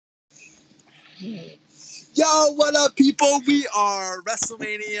Yo, what up, people? We are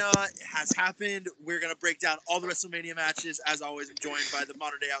WrestleMania has happened. We're going to break down all the WrestleMania matches. As always, I'm joined by the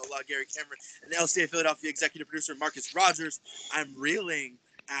modern day outlaw, Gary Cameron, and LCA Philadelphia executive producer, Marcus Rogers. I'm reeling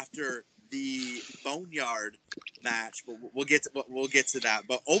after the Boneyard match, but we'll get to that.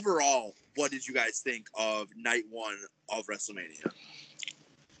 But overall, what did you guys think of night one of WrestleMania?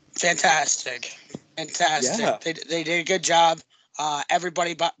 Fantastic. Yeah. They did a good job.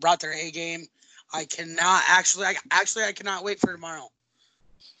 Everybody brought their A game. I cannot I cannot wait for tomorrow.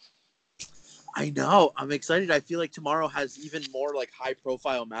 I know. I'm excited. I feel like tomorrow has even more like high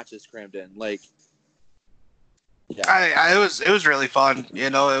profile matches crammed in. Like, yeah. It was really fun. You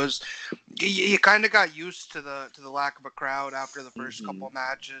know, it was you kind of got used to the lack of a crowd after the first couple of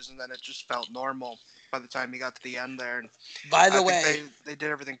matches, and then it just felt normal by the time you got to the end there. And by the way, they did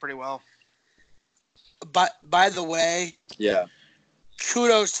everything pretty well. But by the way, yeah.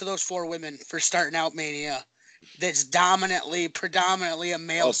 Kudos to those 4 women for starting out Mania. That's predominantly a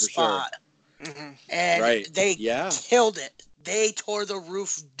male spot. Sure. Mm-hmm. And they killed it. They tore the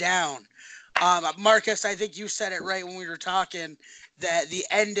roof down. Marcus, I think you said it right when we were talking, that the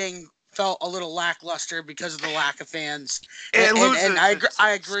ending felt a little lackluster because of the lack of fans. And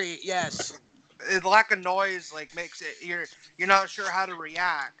I agree, yes. The lack of noise makes it you're not sure how to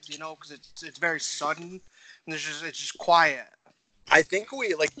react, because it's very sudden and it's just quiet. I think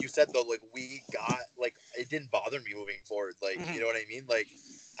we, like you said though, we got it didn't bother me moving forward. You know what I mean?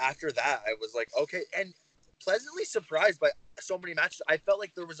 After that, I was like, okay, and pleasantly surprised by so many matches. I felt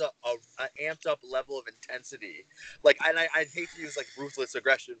like there was a amped up level of intensity. And I'd hate to use ruthless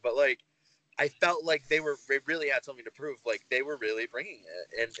aggression, but I felt like they really had something to prove. They were really bringing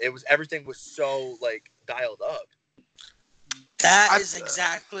it, and everything was so dialed up. That is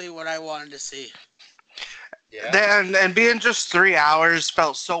exactly what I wanted to see. Yeah. And being just 3 hours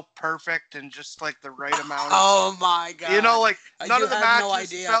felt so perfect and just the right amount. Oh my god! None of the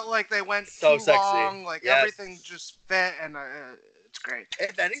matches felt like they went so too sexy. Long. Everything just fit, and it's great.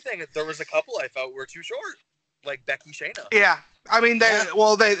 If anything, there was a couple I felt were too short, like Becky Shayna. Yeah, I mean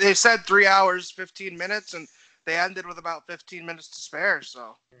they said 3 hours 15 minutes, and they ended with about 15 minutes to spare.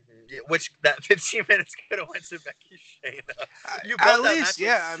 So, which that 15 minutes could have went to Becky Shayna. You at least,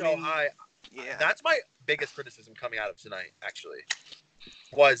 yeah. So high. Yeah, that's my biggest criticism coming out of tonight. Actually,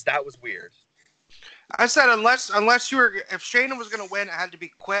 was weird. I said if Shayna was going to win, it had to be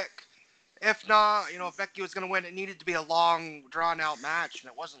quick. If not, if Becky was going to win, it needed to be a long, drawn out match,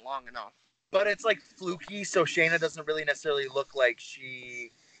 and it wasn't long enough. But it's fluky, so Shayna doesn't really necessarily look like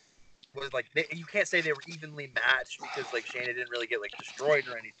she was you can't say they were evenly matched because Shayna didn't really get destroyed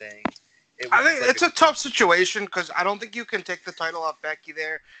or anything. I think it's a tough situation because I don't think you can take the title off Becky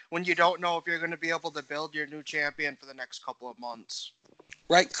there when you don't know if you're going to be able to build your new champion for the next couple of months.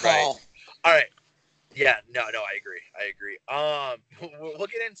 Right call. Right. All right. Yeah, no, I agree. We'll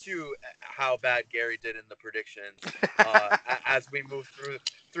get into how bad Gary did in the predictions as we move through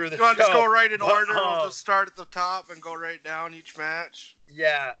the show. You want to just go right in order? We'll just start at the top and go right down each match.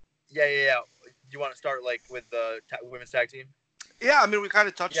 Yeah. You want to start with the women's tag team? Yeah, I mean, we kind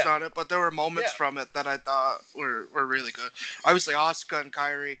of touched on it, but there were moments from it that I thought were really good. Obviously, Asuka and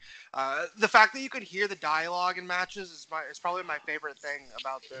Kairi. The fact that you could hear the dialogue in matches is probably my favorite thing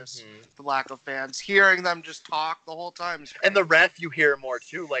about this. Mm-hmm. The lack of fans. Hearing them just talk the whole time. And the ref, you hear more,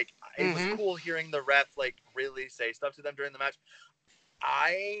 too. It was cool hearing the ref, really say stuff to them during the match.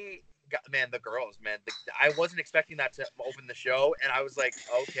 The girls, man. I wasn't expecting that to open the show, and I was like,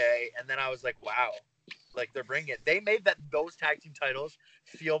 okay. And then I was like, wow. They're bringing it. They made those tag team titles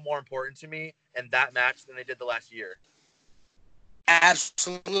feel more important to me in that match than they did the last year.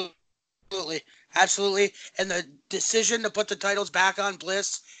 Absolutely. And the decision to put the titles back on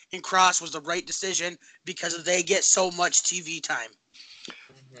Bliss and Cross was the right decision because they get so much TV time.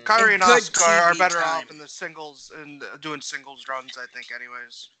 Mm-hmm. Kairi and Asuka are better off in the singles and doing singles runs, I think,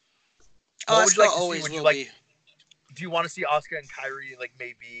 anyways. Asuka always will be. Do you want to see Asuka and Kairi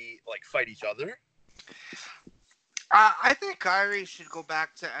maybe fight each other? I think Kairi should go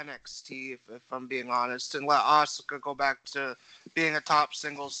back to NXT, if I'm being honest, and let Asuka go back to being a top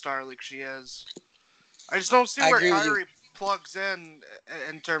singles star like she is. I just don't see where Kairi plugs in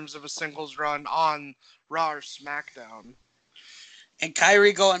terms of a singles run on Raw or SmackDown. And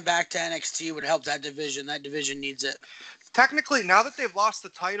Kairi going back to NXT would help that division. That division needs it. Technically, now that they've lost the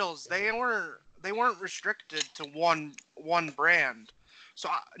titles, they weren't restricted to one brand. So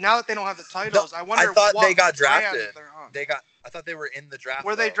now that they don't have the titles, I wonder. I thought they got drafted. I thought they were in the draft.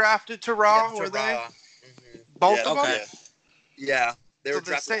 Were they drafted to Raw? Were they? Mm-hmm. Both of them. Yeah, they were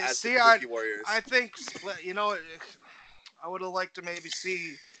drafted as the Warriors. I think I would have liked to maybe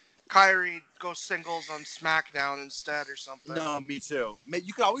see Kyrie go singles on SmackDown instead or something. No, me too.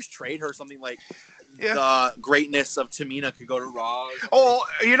 You could always trade her something like Yeah. the greatness of Tamina could go to Raw. Oh,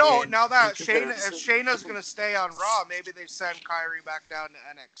 now that if Shayna's going to stay on Raw, maybe they send Kyrie back down to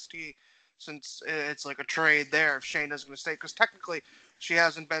NXT since it's like a trade there if Shayna's going to stay. Because technically, she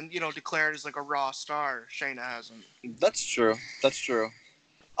hasn't been, declared as like a Raw star. Shayna hasn't. That's true.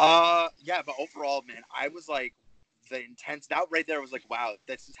 Yeah, but overall, man, I was like, the intense, that right there was like, wow,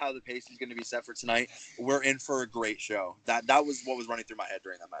 this is how the pace is going to be set for tonight. We're in for a great show. That was what was running through my head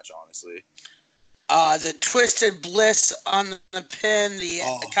during that match, honestly. The Twisted Bliss on the pin, the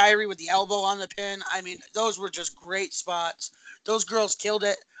Kyrie with the elbow on the pin. I mean, those were just great spots. Those girls killed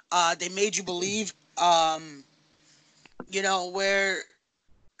it. They made you believe, where,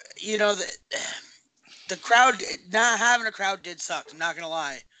 the crowd, not having a crowd did suck. I'm not going to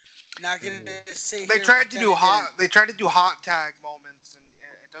lie. Not going to say They tried to do hot tag moments, and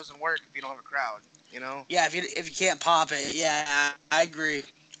it doesn't work if you don't have a crowd, Yeah, if you can't pop it. Yeah, I agree.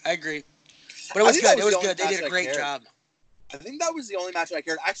 But it was good. It was good. They did a great job. I think that was the only match I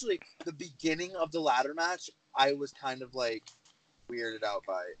cared. Actually, the beginning of the ladder match, I was kind of like weirded out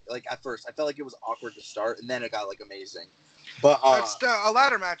by. Like at first, I felt like it was awkward to start, and then it got like amazing. But a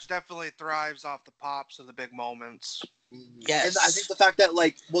ladder match definitely thrives off the pops of the big moments. Yes, and I think the fact that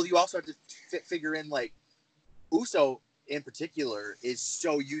you also have to figure in Uso in particular is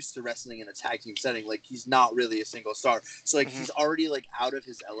so used to wrestling in a tag team setting. Like he's not really a single star, so he's already out of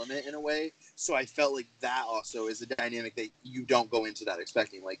his element in a way. So I felt like that also is a dynamic that you don't go into that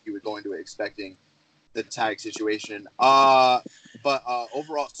expecting. Like you would go into it expecting the tag situation. But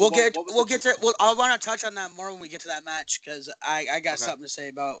overall, so we'll get to. I want to touch on that more when we get to that match because I got something to say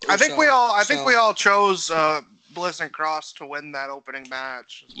about Uso. I think we all chose Bliss and Cross to win that opening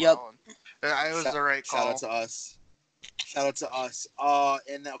match. Well. It was the right call. Shout out to us.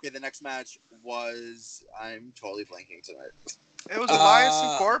 And the next match was, I'm totally blanking tonight. It was Elias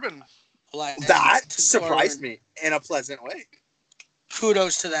and Corbin. That surprised me in a pleasant way.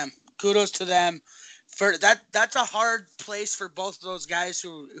 Kudos to them. For that's a hard place for both of those guys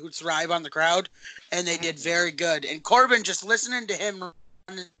who thrive on the crowd, and they did very good. And Corbin, just listening to him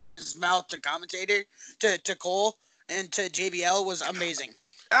run his mouth to commentator, to Cole and to JBL was amazing.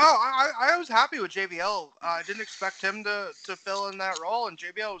 Oh, I was happy with JBL. I didn't expect him to fill in that role, and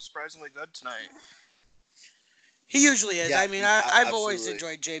JBL was surprisingly good tonight. He usually is. Yeah, I mean, I've always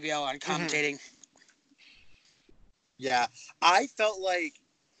enjoyed JBL on commentating. Yeah, I felt like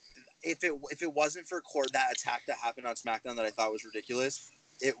if it wasn't for that attack that happened on SmackDown that I thought was ridiculous,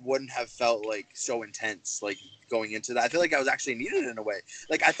 it wouldn't have felt so intense going into that. I feel like I was actually needed in a way.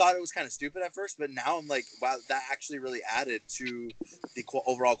 I thought it was kind of stupid at first, but now I'm like, wow, that actually really added to the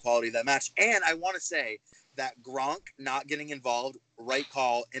overall quality of that match. And I want to say that Gronk not getting involved, right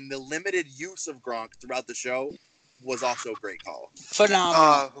call, and the limited use of Gronk throughout the show was also a great call.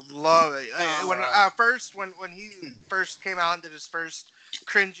 Phenomenal. Love it. When he first came out and did his first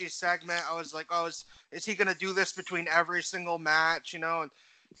cringy segment, I was like, is he gonna do this between every single match? And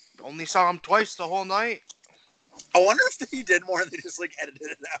only saw him twice the whole night. I wonder if he did more and they just edited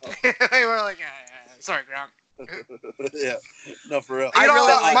it out. They were like, sorry, Gronk. Yeah, no, for real. I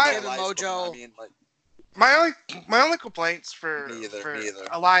really like him and Mojo. I mean, my only complaints for me either.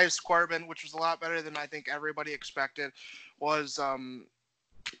 Elias Corbin, which was a lot better than I think everybody expected, was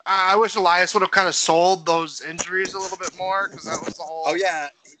I wish Elias would have kind of sold those injuries a little bit more because that was the whole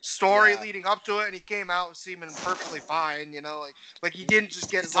story leading up to it, and he came out seeming perfectly fine. Like he didn't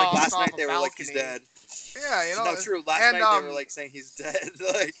just get tossed last off night they were like he's dead. Yeah, No, true. Last night they were saying he's dead.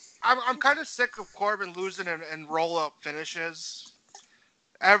 I'm kind of sick of Corbin losing and roll up finishes.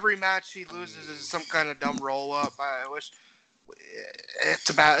 Every match he loses is some kind of dumb roll up. I wish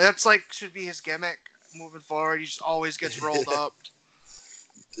that's should be his gimmick moving forward. He just always gets rolled up.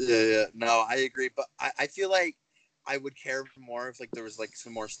 Yeah. No, I agree, but I feel like I would care more if there was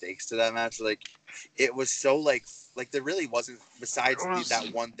some more stakes to that match. It was so there really wasn't, besides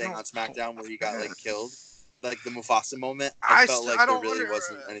that one thing on SmackDown where he got killed, the Mufasa moment. I felt there really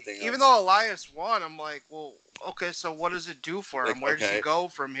wasn't anything else. Even though Elias won, I'm like, well, okay, so what does it do for him? Where does he go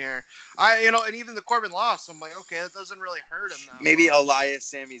from here? And even the Corbin loss, I'm like, okay, that doesn't really hurt him now. Maybe Elias,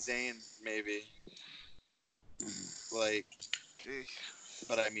 Sami Zayn, maybe.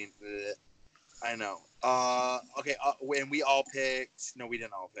 But I mean, I know. Okay. And we all picked. No, we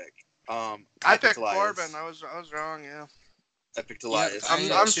didn't all pick. I picked Corbin. I was wrong. Yeah. I picked Elias.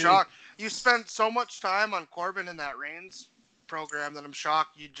 Yeah, I'm shocked. You spent so much time on Corbin in that Reigns program that I'm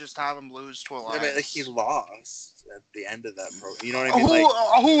shocked you just have him lose to Elias. Yeah, but he lost at the end of that program. You know what I mean?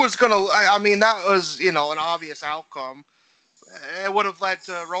 Who was gonna? I mean, that was an obvious outcome. It would have led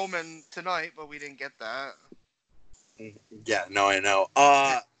to Roman tonight, but we didn't get that. Yeah, no, I know.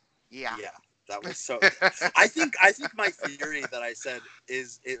 Yeah. That was so. I think my theory that I said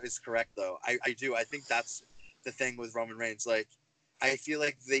is correct though. I do. I think that's the thing with Roman Reigns. Like, I feel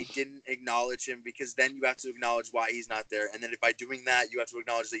like they didn't acknowledge him because then you have to acknowledge why he's not there, and then by doing that, you have to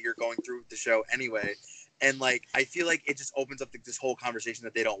acknowledge that you're going through the show anyway. And like, I feel like it just opens up this whole conversation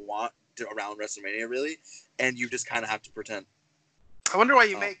that they don't want around WrestleMania really, and you just kind of have to pretend. I wonder why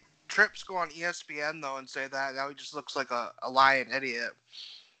you make Trips go on ESPN though and say that. Now he just looks like a lying idiot.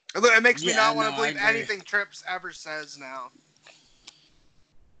 It makes me not want to believe anything Trips ever says now.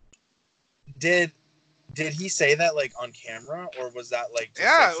 Did he say that like on camera, or was that like?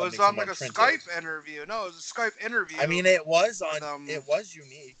 Yeah, it was on like a Skype interview. No, it was a Skype interview. I mean, it was on. It was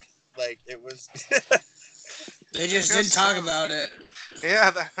unique. Like it was. They just didn't talk about it.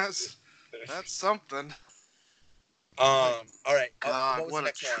 Yeah, that's something. All right. God, what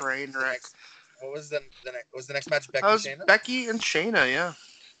a train wreck. What was the next match? Becky and Shayna? Becky and Shayna, yeah.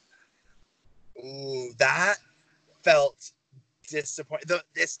 Ooh, that felt disappointing.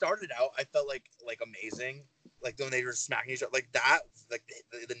 It started out, I felt like amazing, like when they were smacking each other, like that, like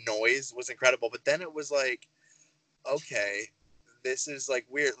the noise was incredible. But then it was like, okay, this is like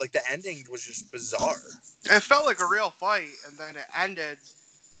weird. Like the ending was just bizarre. It felt like a real fight, and then it ended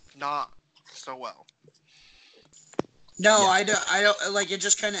not so well. No, yeah. I don't like it.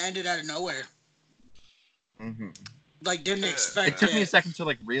 Just kind of ended out of nowhere. Mm-hmm. Like didn't expect it. Took me a second to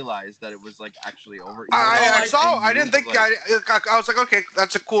like realize that it was like actually over. I didn't think I was like, okay,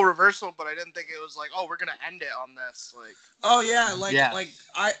 that's a cool reversal, but I didn't think it was like, oh, we're gonna end it on this. Like, oh yeah, like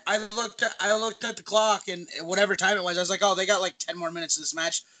I looked at the clock and whatever time it was, I was like, oh, they got like 10 more minutes of this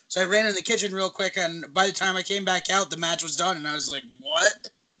match. So I ran in the kitchen real quick, and by the time I came back out, the match was done, and I was like, what?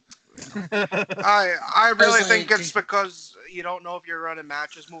 I really think it's because you don't know if you're running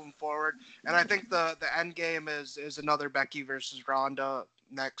matches moving forward, and I think the end game is another Becky versus Ronda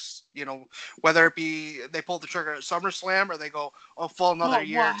next. You know, whether it be they pull the trigger at SummerSlam or they go full another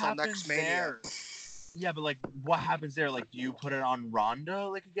year until next Mania. Yeah, but like, what happens there? Like, do you put it on Ronda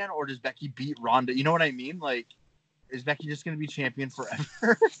like again, or does Becky beat Ronda? You know what I mean? Like, is Becky just gonna be champion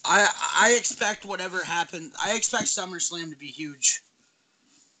forever? I expect whatever happens. I expect SummerSlam to be huge.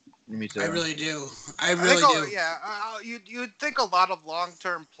 Me too. I really do. I really do. Yeah, you'd think a lot of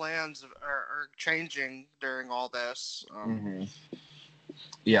long-term plans are changing during all this.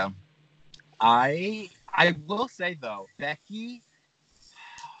 Yeah, I will say though, Becky,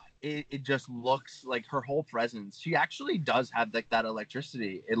 it just looks like her whole presence. She actually does have like that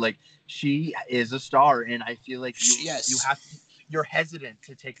electricity. She is a star, and I feel like you're hesitant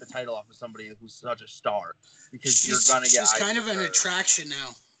to take the title off of somebody who's such a star because she's kind of an attraction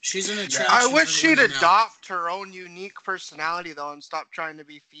now. She's an attraction. I wish she'd adopt her own unique personality though, and stop trying to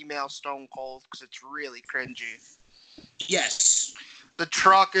be female Stone Cold because it's really cringy. Yes. The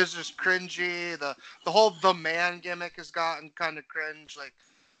truck is just cringy. The whole the man gimmick has gotten kind of cringe.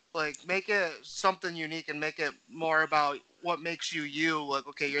 Like make it something unique and make it more about what makes you you. Like,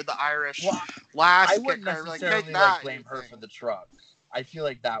 okay, you're the Irish last I wouldn't kicker. necessarily like blame her for the truck. I feel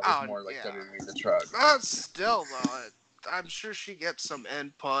like that was more like WWE the truck. Still though. I'm sure she gets some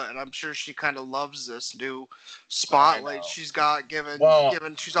input, and I'm sure she kind of loves this new spotlight she's got. Given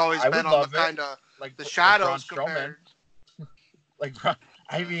she's always been on the kind of like the shadows compared. Like,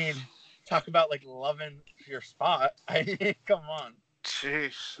 I mean, talk about like loving your spot. I mean, come on.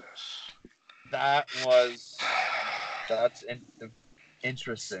 Jesus. That's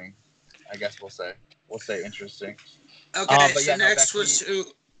interesting. I guess we'll say interesting. Okay, so next was who?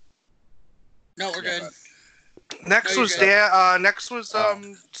 No, we're good. Next was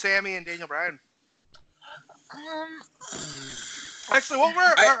Sammy and Daniel Bryan. Actually, what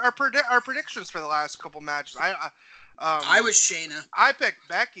were our predictions for the last couple matches? I was Shayna. I picked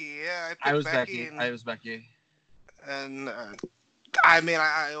Becky. Yeah, I was Becky. I was Becky. And I mean,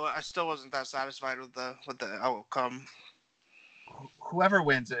 I still wasn't that satisfied with the outcome. Whoever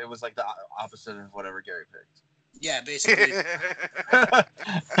wins, it was like the opposite of whatever Gary picked. Yeah, basically.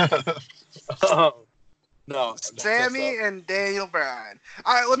 No, Sammy and Daniel Bryan.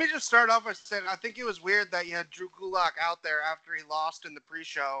 Let me just start off by saying I think it was weird that you had Drew Gulak out there after he lost in the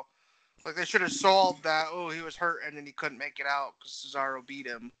pre-show. Like they should have solved that. Oh, he was hurt and then he couldn't make it out because Cesaro beat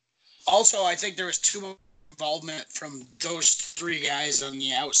him. Also, I think there was too much involvement from those three guys on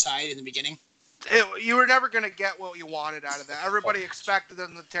the outside in the beginning. You were never going to get what you wanted out of that. Everybody expected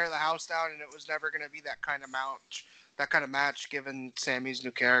them to tear the house down, and it was never going to be that kind of match given Sammy's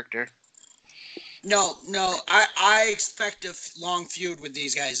new character. No, I expect a long feud with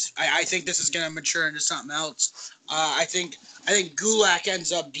these guys. I think this is going to mature into something else. I think Gulak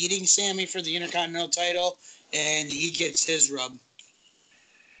ends up beating Sammy for the Intercontinental title, and he gets his rub.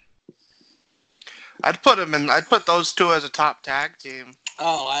 I'd put those two as a top tag team.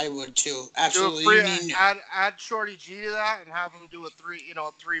 Oh, I would too. Absolutely. Add Shorty G to that and have them do a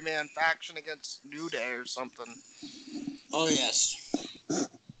three-man faction against New Day or something. Oh yes.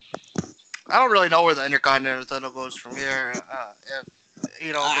 I don't really know where the Intercontinental title goes from here.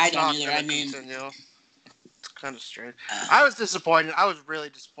 I don't either. I mean, continue. It's kind of strange. I was disappointed. I was really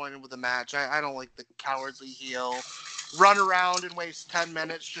disappointed with the match. I don't like the cowardly heel run around and waste 10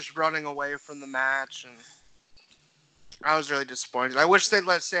 minutes just running away from the match, and I was really disappointed. I wish they'd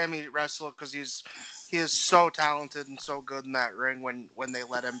let Sammy wrestle because he is so talented and so good in that ring when they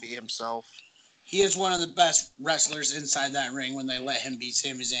let him be himself. He is one of the best wrestlers inside that ring when they let him beat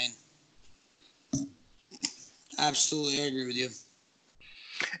Sami Zayn. Absolutely, I agree with you.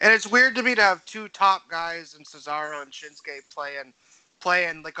 And it's weird to me to have two top guys in Cesaro and Shinsuke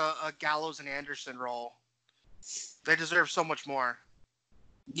playing like a Gallows and Anderson role. They deserve so much more.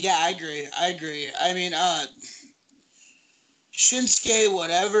 Yeah, I agree. I mean, Shinsuke,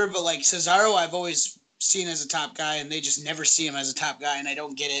 whatever, but like Cesaro, I've always seen as a top guy, and they just never see him as a top guy, and I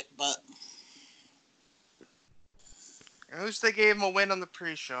don't get it, but... At least they gave him a win on the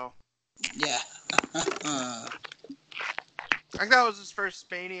pre-show. Yeah. I think that was his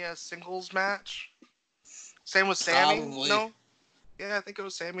first Mania singles match. Same with Sammy. Probably. No? Yeah, I think it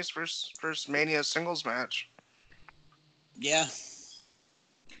was Sammy's first Mania singles match. Yeah.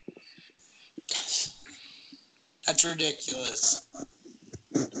 That's ridiculous.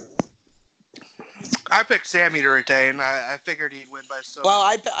 I picked Sammy to retain. I figured he'd win by so. Well,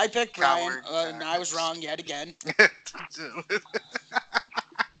 I picked Brian, and I was wrong yet again.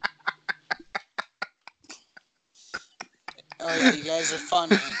 Oh yeah, you guys are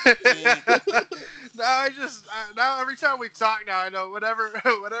fun. Yeah. Now every time we talk now, I know whatever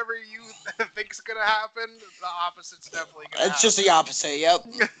you think's gonna happen, the opposite's definitely gonna happen. It's just the opposite. Yep.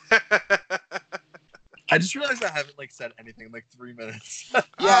 I just realized I haven't said anything in 3 minutes. Yeah,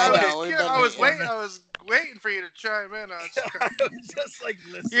 I know. I was waiting for you to chime in. I was just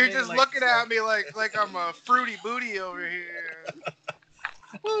listening. You're just looking at me like I'm a fruity booty over here.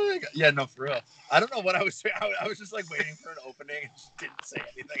 Oh my God. Yeah, no, for real. I don't know what I was saying. I was just waiting for an opening and just didn't say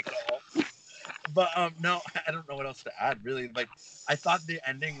anything at all. But no, I don't know what else to add. Really, I thought the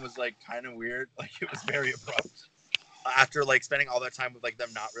ending was kind of weird. It was very abrupt. After spending all that time with them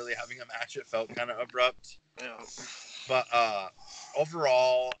not really having a match, it felt kind of abrupt. Yeah. But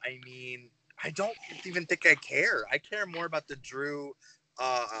overall, I mean, I don't even think I care. I care more about the Drew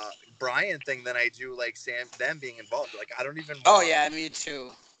Brian thing than I do them being involved. I don't even. Oh yeah, me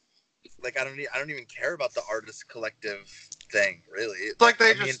too. I don't even care about the artist collective thing, really. It's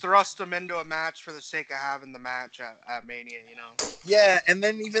they just thrust them into a match for the sake of having the match at Mania, Yeah, and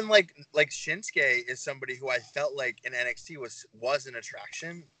then even Shinsuke is somebody who I felt in NXT was an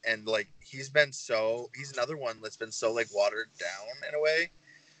attraction, and he's another one that's been so watered down in a way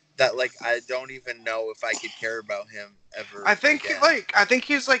that I don't even know if I could care about him ever. I think again. I think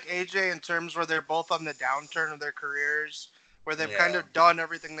he's like AJ in terms where they're both on the downturn of their careers, where they've kind of done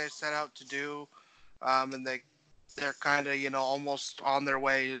everything they set out to do, and they're kind of almost on their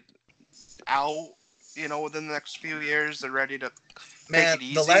way out. Within the next few years, they're ready to take it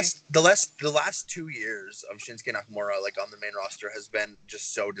easy. The last 2 years of Shinsuke Nakamura on the main roster has been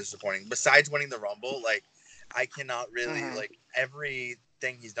just so disappointing. Besides winning the Rumble, I cannot really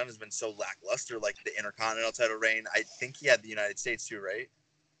everything he's done has been so lackluster. The Intercontinental title reign, I think he had the United States too, right?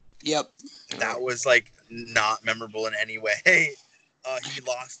 Yep. That was not memorable in any way. He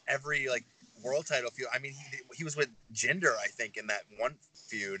lost every world title feud. I mean, he was with Jinder, I think, in that one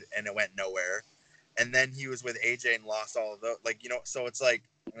feud, and it went nowhere. And then he was with AJ and lost all of those. So it's eh.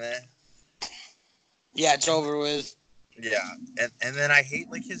 Yeah, it's over with. Yeah, and then I hate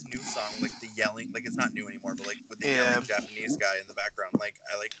his new song, the yelling, it's not new anymore, but with the yelling Japanese guy in the background.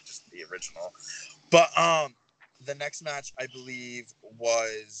 I like just the original. But the next match I believe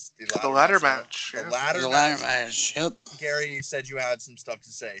was the ladder match. The ladder match. Yep. Gary, you said you had some stuff to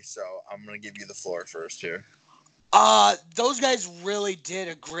say, so I'm gonna give you the floor first here. Those guys really did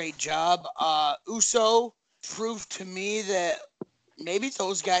a great job. Uso proved to me that maybe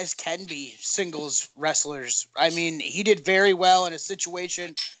those guys can be singles wrestlers. I mean, he did very well in a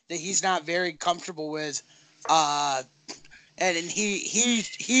situation that he's not very comfortable with. And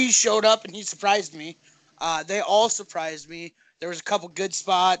he showed up and he surprised me. They all surprised me. There was a couple good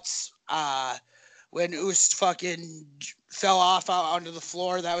spots. When Uso fucking fell off out onto the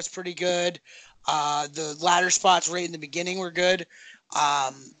floor, that was pretty good. The ladder spots right in the beginning were good.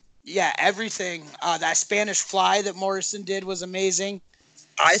 Yeah, everything. That Spanish fly that Morrison did was amazing.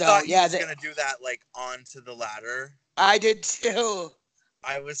 I thought he was gonna do that like onto the ladder. I did too.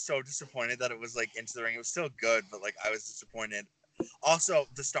 I was so disappointed that it was like into the ring. It was still good, but like I was disappointed. Also,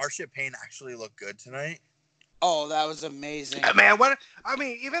 the Starship Pain actually looked good tonight. Oh, that was amazing. Man,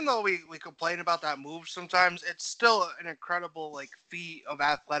 even though we complain about that move sometimes, it's still an incredible like feat of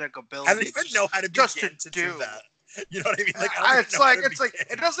athletic ability. I don't even know how to just begin to do that. You know what I mean? Like it's like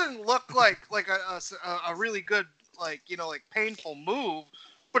it doesn't look like a really good like painful move,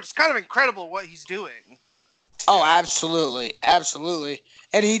 but it's kind of incredible what he's doing. Oh, absolutely, absolutely,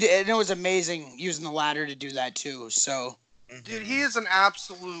 and it was amazing using the ladder to do that too. So, dude, he is an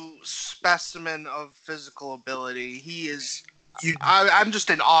absolute specimen of physical ability. He is. I'm just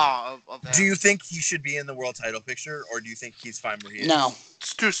in awe of him. Do you think he should be in the world title picture, or do you think he's fine where he is? No,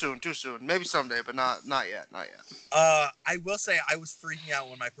 it's too soon. Maybe someday, but not yet. I will say I was freaking out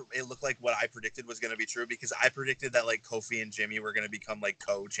when it looked like what I predicted was going to be true, because I predicted that like Kofi and Jimmy were going to become like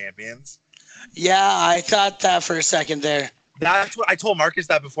co-champions. Yeah, I thought that for a second there. That's what I told Marcus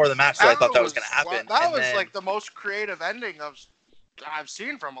that before the match, so I thought that was going to happen. That was like the most creative ending I've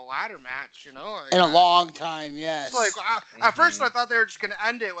seen from a ladder match, like, in a long time. Yes. Like at first I thought they were just going to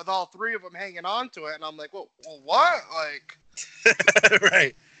end it with all three of them hanging on to it, and I'm like, well what? Like,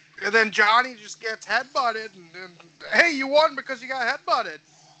 right. And then Johnny just gets headbutted, and hey, you won because you got headbutted.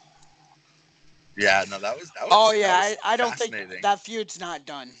 Yeah, no, that was. Oh yeah, I don't think that feud's not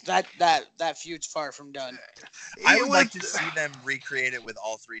done. That feud's far from done. I would like to see them recreate it with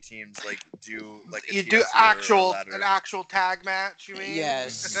all three teams, like do like an actual tag match. You mean?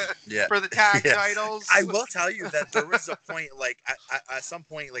 Yes. Yeah. For the tag titles. I will tell you that there was a point, like at some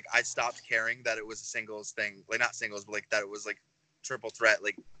point, like I stopped caring that it was a singles thing, like not singles, but like that it was like triple threat,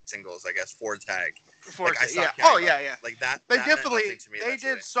 like singles, I guess, 4 tag. Yeah. Oh yeah. Like that. They that definitely they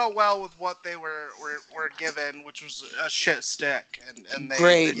did so well with what they were given, which was a shit stick, and they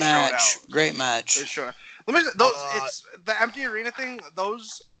great match. Great match. For sure. It's the empty arena thing.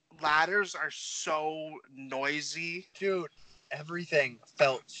 Those ladders are so noisy, dude. Everything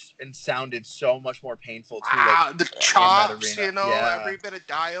felt and sounded so much more painful too. The chops, every bit of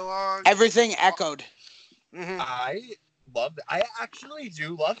dialogue, everything echoed. Mm-hmm. I love it. I actually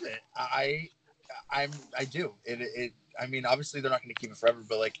do love it. I do. It I mean, obviously they're not going to keep it forever,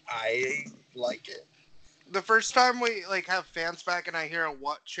 but like I like it. The first time we like have fans back and I hear a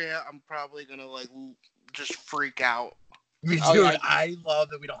what chant, I'm probably gonna like just freak out. Dude, I love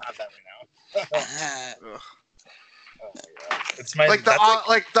that we don't have that right now. Oh my god! It's my like the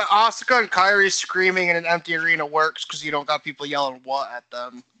Asuka and Kairi screaming in an empty arena works because you don't got people yelling what at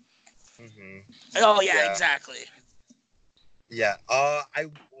them. Mm-hmm. Oh yeah, exactly. Yeah.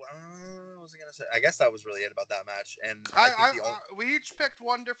 What was I gonna say? I guess that was really it about that match. And we each picked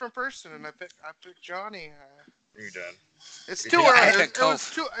one different person, and I picked Johnny. You did. It's too early.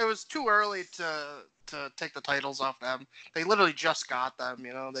 It was too early to take the titles off them. They literally just got them.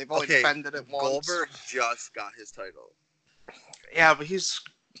 They've only defended it once. Goldberg just got his title. Yeah, but he's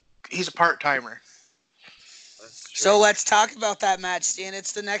a part timer. So let's talk about that match, Stan.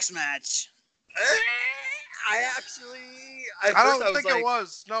 It's the next match. I don't think it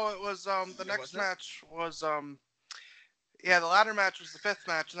was. No, it was the next match was the ladder match was the 5th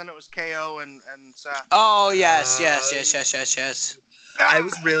match, and then it was KO and Seth. Oh yes. I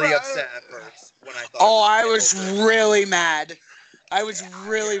was really upset at first when I thought. Oh, I was really mad. I was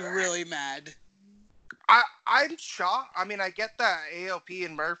really mad. I'm shocked. I mean, I get that AOP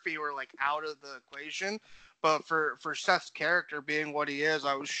and Murphy were like out of the equation, but for Seth's character being what he is,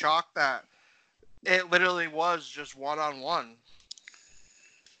 I was shocked that it literally was just 1-on-1.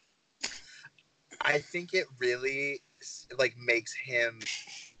 I think it really like makes him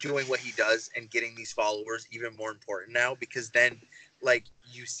doing what he does and getting these followers even more important now, because then like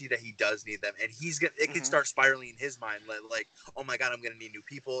you see that he does need them, and it can start spiraling in his mind like, oh my god, I'm gonna need new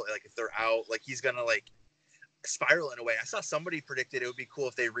people. Like if they're out, like he's gonna like spiral in a way. I saw somebody predicted it would be cool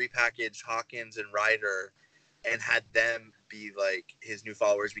if they repackaged Hawkins and Ryder and had them be like his new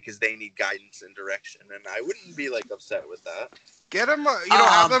followers because they need guidance and direction, and I wouldn't be like upset with that. Get him,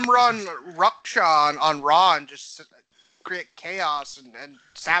 have them run Rukshaw on Raw and just create chaos and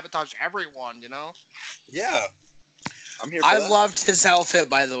sabotage everyone. Yeah, I'm here. I loved his outfit,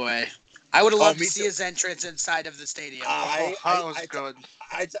 by the way. I would have loved to see his entrance inside of the stadium. That was good.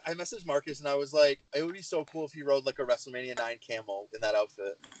 I messaged Marcus and I was like, it would be so cool if he rode like a WrestleMania 9 camel in that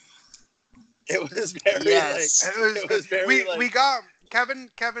outfit. It was very it was very we got Kevin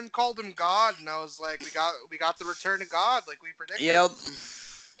called him God, and I was like, we got the return of God like we predicted. Yep.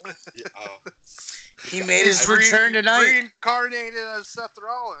 Yeah, oh. He made his return tonight. Reincarnated as Seth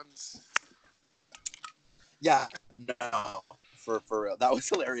Rollins. Yeah, no, for real, that was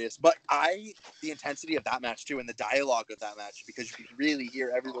hilarious. But the intensity of that match too, and the dialogue of that match, because you could really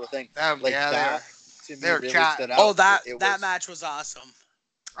hear every little thing. Like that to me really stood out. Oh, that match was awesome.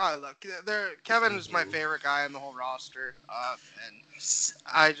 Oh, look, Kevin is my favorite guy on the whole roster, and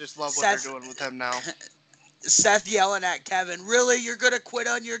I just love what they're doing with him now. Seth yelling at Kevin, "Really, you're gonna quit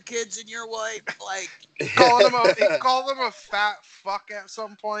on your kids and your wife?" Like he called him a fat fuck at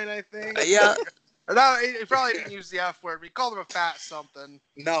some point, I think. Yeah. No, he probably didn't use the F word, but he called him a fat something.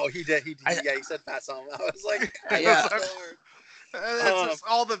 No, he did. He said fat something. I was like, yeah. It's just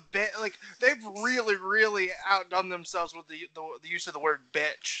all the they've really outdone themselves with the use of the word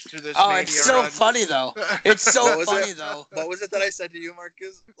bitch through this. Oh, it's so funny though. It's so funny though. What was it that I said to you,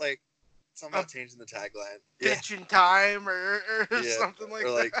 Marcus? Like something about changing the tagline. Bitch in time or something like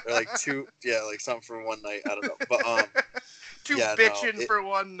that. Or like two, like something for one night. I don't know, but two bitching for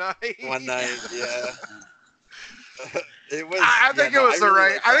one night. One night, yeah. It was. I think it was the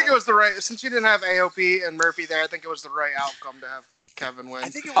right. I think it was the right. Since you didn't have AOP and Murphy there, I think it was the right outcome to have Kevin win. I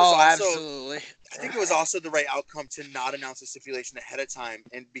think it was absolutely. I think it was also the right outcome to not announce the stipulation ahead of time,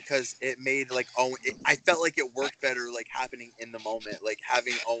 and because it made I felt like it worked better, like happening in the moment, like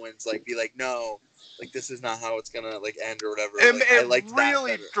having Owens be like, no, like this is not how it's gonna end or whatever. It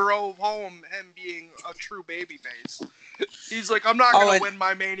really drove home him being a true babyface. He's like, I'm not gonna win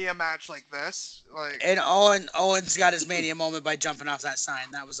my Mania match like this. And Owens got his Mania moment by jumping off that sign.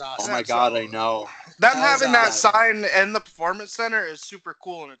 That was awesome. Oh my god, I know. Them having that sign in the Performance Center is super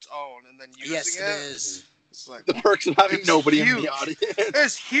cool on its own, and then using it is. It's like the perks of having nobody in the audience.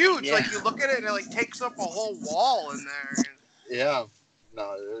 It's huge. Yeah. Like you look at it and it takes up a whole wall in there. Yeah.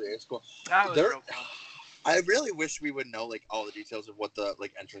 No, it's cool. That was real cool. I really wish we would know all the details of what the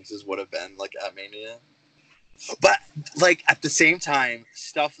entrances would have been at Mania. But at the same time,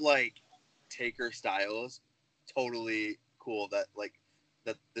 stuff like Taker Styles, totally cool that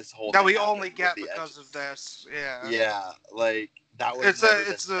this whole that we only get because of this. Yeah. Yeah, that was.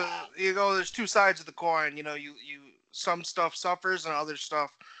 There's two sides of the coin. You some stuff suffers and other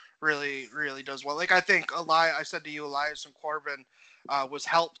stuff really does well. I think I said to you, Elias and Corbin was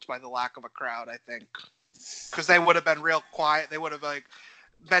helped by the lack of a crowd. I think because they would have been real quiet. They would have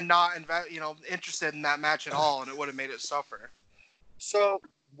been not interested in that match at all, and it would have made it suffer. So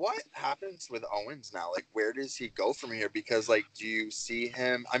what happens with Owens now? Where does he go from here? Because do you see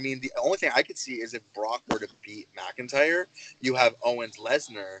him? I mean, the only thing I could see is if Brock were to beat McIntyre, you have Owens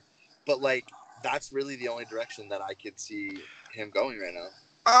Lesnar, but that's really the only direction that I could see him going right now.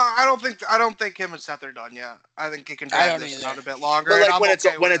 I don't think him and Seth are done yet. I think he can drag this out a bit longer. But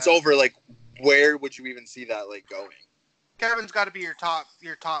when it's over, where would you even see that going? Kevin's got to be your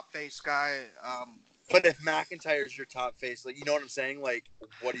top face guy. But if McIntyre's your top face, you know what I'm saying?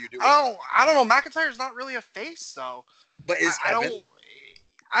 What do you do? I don't know. McIntyre's not really a face though. But is Kevin?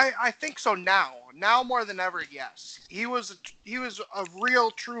 I think so now. Now more than ever, yes. He was a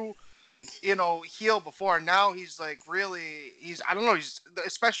real true, heel before. Now he's I don't know. He's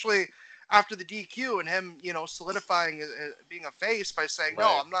especially after the DQ and him, solidifying being a face by saying, right.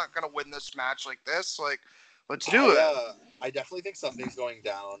 No, I'm not gonna win this match like this. Let's do it. I definitely think something's going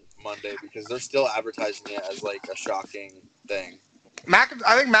down Monday because they're still advertising it as a shocking thing. I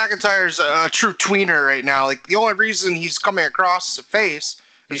think McIntyre's a true tweener right now. The only reason he's coming across as a face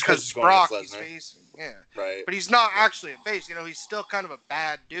is because Brock he's face. Yeah. Right. But he's not actually a face. He's still kind of a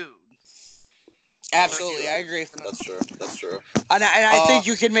bad dude. Absolutely, I agree. That's true. And I think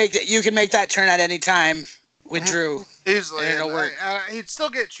you can make that turn at any time with Drew. Easily. And it'll work. He'd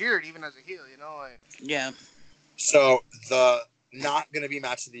still get cheered even as a heel, Yeah. So the not going to be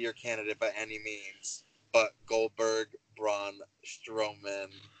match of the year candidate by any means, but Goldberg, Braun, Strowman.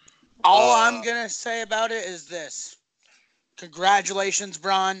 All I'm going to say about it is this. Congratulations,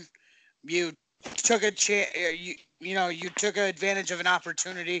 Braun. You took a you took advantage of an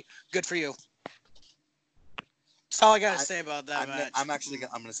opportunity. Good for you. That's all I got to say about that match. I'm going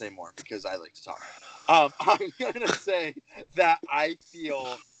to say more because I like to talk. I'm going to say that I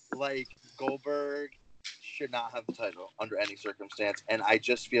feel like Goldberg should not have the title under any circumstance, and I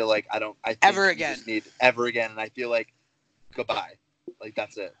just feel like I think ever again, and I feel like goodbye,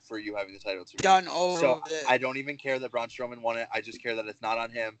 that's it for you having the title. Done over. So I don't even care that Braun Strowman won it. I just care that it's not on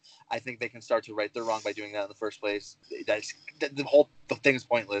him. I think they can start to right their wrong by doing that in the first place. The thing is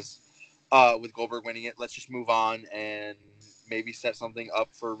pointless. With Goldberg winning it, let's just move on and maybe set something up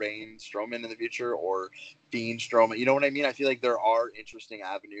for Reigns Strowman in the future or Fiend Strowman. You know what I mean? I feel like there are interesting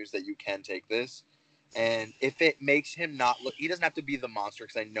avenues that you can take this. And if it makes him not look, he doesn't have to be the monster,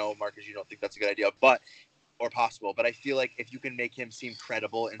 because I know, Marcus, you don't think that's a good idea, or possible. But I feel like if you can make him seem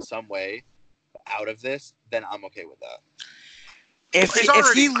credible in some way out of this, then I'm okay with that. He's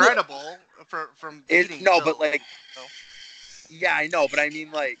already credible from beating no, Bill, but like, so. Yeah, I know, but I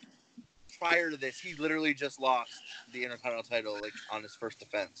mean, like, prior to this, he literally just lost the Intercontinental title like on his first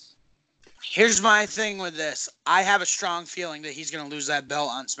defense. Here's my thing with this. I have a strong feeling that he's going to lose that belt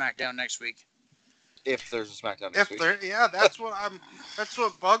on SmackDown next week. If there's a SmackDown next week. Yeah, that's what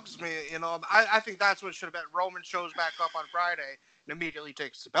bugs me. You know, I think that's what it should have been. Roman shows back up on Friday and immediately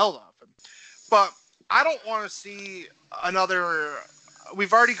takes the belt off him. But I don't want to see another.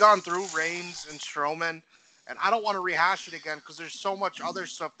 We've already gone through Reigns and Strowman, and I don't want to rehash it again because there's so much other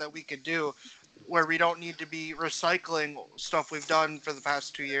stuff that we could do where we don't need to be recycling stuff we've done for the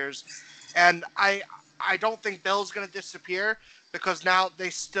past 2 years. And I don't think Bill's going to disappear because now they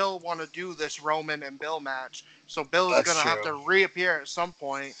still want to do this Roman and Bill match. So Bill is going to have to reappear at some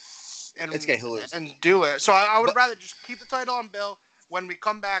point and do it. So I would rather just keep the title on Bill. When we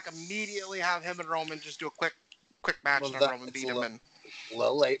come back, immediately have him and Roman just do a quick match and Roman beat him. A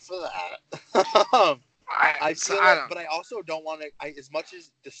little late for that. But I also don't want to. As much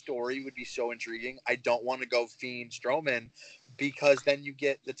as the story would be so intriguing, I don't want to go Fiend Strowman because then you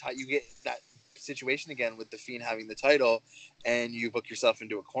get that situation again with the Fiend having the title, and you book yourself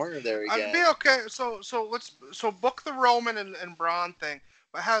into a corner there again. I'd be okay. So let's book the Roman and Braun thing,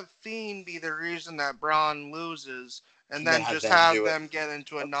 but have Fiend be the reason that Braun loses. And then just have them get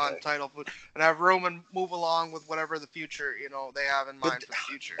into a non-title and have Roman move along with whatever the future, they have in mind for the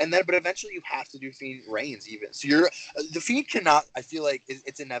future. But eventually you have to do Fiend Reigns even. So the Fiend cannot. I feel like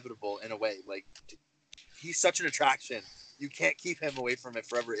it's inevitable in a way. Like he's such an attraction, you can't keep him away from it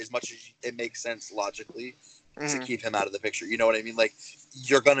forever. As much as it makes sense logically to keep him out of the picture. You know what I mean? Like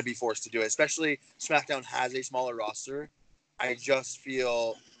you're gonna be forced to do it. Especially SmackDown has a smaller roster. I just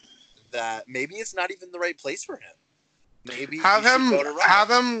feel that maybe it's not even the right place for him. Maybe have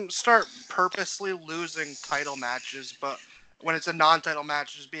him start purposely losing title matches, but when it's a non-title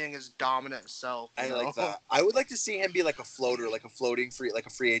match, just being his dominant self. I like that. I would like to see him be like a floater, like a floating free, like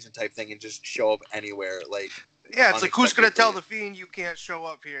a free agent type thing, and just show up anywhere. Like it's like who's gonna tell the Fiend you can't show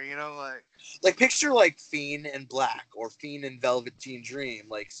up here? Like picture like Fiend and Black or Fiend and Velveteen Dream.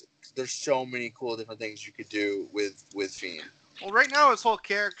 Like there's so many cool different things you could do with Fiend. Well, right now his whole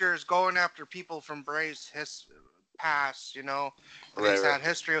character is going after people from Bray's past, he's had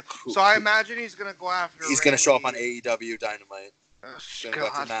history. So I imagine he's gonna go after. He's gonna show up on AEW Dynamite. Gonna go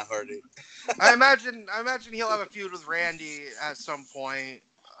after Matt Hardy. I imagine he'll have a feud with Randy at some point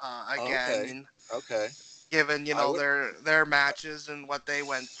again. Okay. Given their matches and what they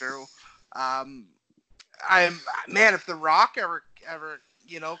went through, if The Rock ever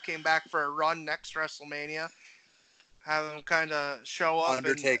came back for a run next WrestleMania, have him kind of show up.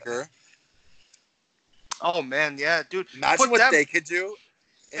 Undertaker. Oh man, yeah, dude. Imagine what they could do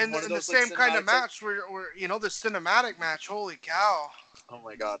in the same kind of match where the cinematic match. Holy cow! Oh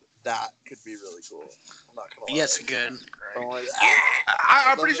my god, that could be really cool. I'm not gonna lie. Yes, good.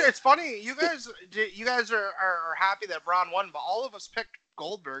 I'm pretty sure it's funny. You guys are happy that Braun won, but all of us picked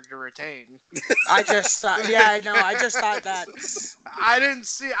Goldberg to retain. I just thought, I know. I just thought that. I didn't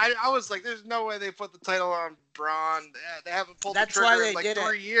see. I was like, there's no way they put the title on Braun. They haven't pulled the trigger in like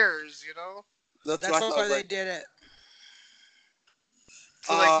 3 years. That's why they did it.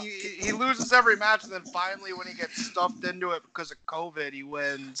 So he loses every match, and then finally, when he gets stuffed into it because of COVID, he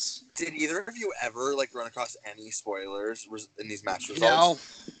wins. Did either of you ever run across any spoilers in these match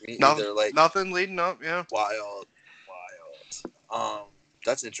results? No, nothing leading up. Yeah, wild.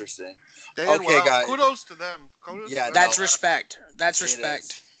 That's interesting. Guys. Kudos to them. That's respect. That's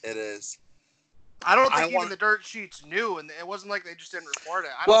respect. It is. I don't think even the dirt sheets knew, and it wasn't like they just didn't report it.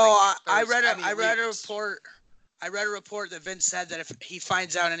 I read a report. I read a report that Vince said that if he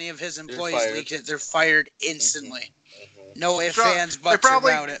finds out any of his employees leaked it, they're fired instantly. Mm-hmm. No ifs, ands, buts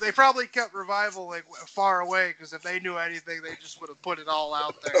about it. They probably kept Revival far away because if they knew anything, they just would have put it all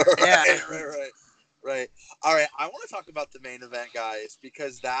out there. Right. All right. I want to talk about the main event, guys,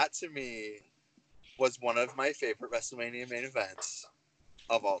 because that to me was one of my favorite WrestleMania main events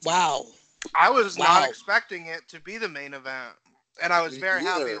of all time. Wow. I was not expecting it to be the main event, and I was very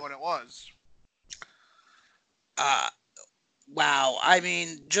happy when it was. Wow. I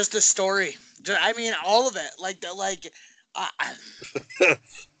mean, just the story. I mean, all of it.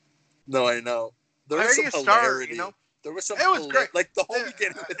 No, I know. There was some hilarity. There was some. It was great. Like the whole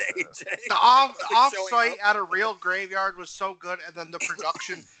beginning with AJ. The off-site at a real graveyard was so good, and then the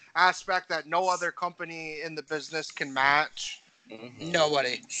production aspect that no other company in the business can match. Mm-hmm.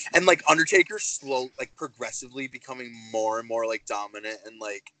 Nobody. And like Undertaker progressively becoming more and more like dominant and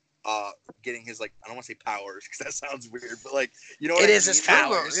like getting his like I don't want to say powers because that sounds weird, but like you know what It I is mean? his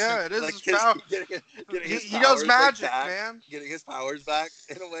powers. Yeah, it is Like his power. He does magic, back, man. Getting his powers back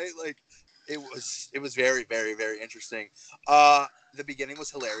in a way, like it was very, very, very interesting. The beginning was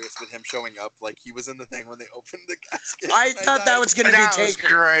hilarious with him showing up, like he was in the thing when they opened the casket. I thought that was gonna be That was Taker.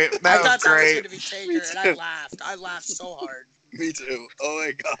 great. I That was thought that was great. gonna be Taker, and I laughed. I laughed so hard. Me too. Oh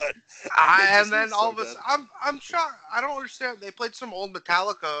my god. And then all of a sudden, I'm shocked. I don't understand. They played some old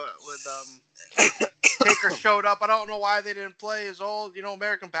Metallica with Taker showed up. I don't know why they didn't play his old,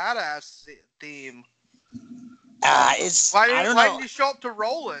 American Badass theme. Why didn't he show up to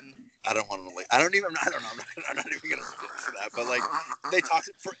Rollin'? I don't want to like. I don't know. I'm not even gonna say that. But like, they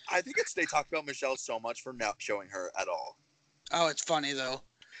talked about Michelle so much for not showing her at all. Oh, it's funny though.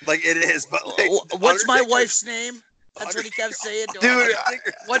 Like it is, but like, what's my wife's name? That's what he kept saying. Dude,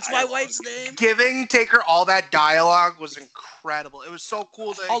 what's my wife's name? Giving Taker all that dialogue was incredible. It was so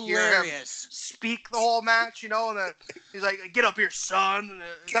cool to hear him speak the whole match, and then he's like, "Get up here, son."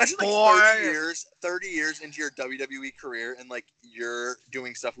 Imagine like 30 years into your WWE career, and like you're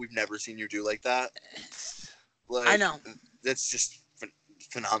doing stuff we've never seen you do like that. Like, I know. That's just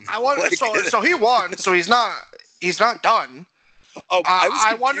phenomenal. I wonder. So he won. So he's not done. Oh,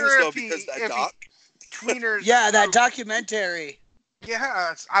 I wonder if tweeners. Yeah, that documentary.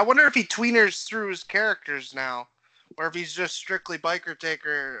 Yeah, I wonder if he tweeners through his characters now, or if he's just strictly Biker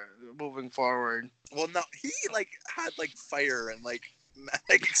Taker moving forward. Well, no, he like had like fire and like.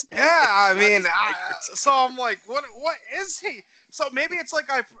 Yeah, I mean, so I'm like, what is he? So maybe it's like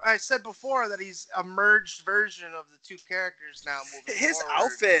I said before that he's a merged version of the two characters now. His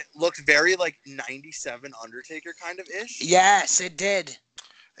outfit looked very like 97 Undertaker kind of ish. Yes, it did.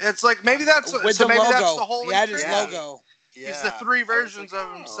 It's like maybe that's with so the maybe logo. that's the whole. He had his logo. Yeah. He's the three versions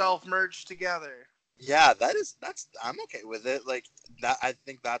of himself merged together. Yeah, I'm okay with it. Like that, I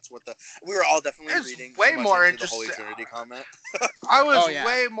think that's what we were all definitely reading. Way more interested. The Holy Trinity comment. I was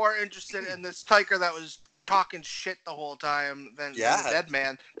way more interested in this Taker that was talking shit the whole time than the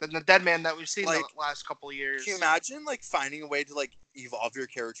dead man that we've seen the last couple of years. Can you imagine like finding a way to like evolve your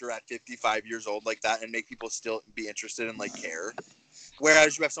character at 55 years old like that and make people still be interested and like care?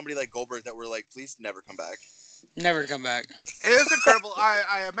 Whereas you have somebody like Goldberg that were like, please never come back. Never come back. It is incredible.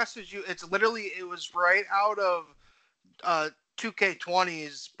 I messaged you. It was right out of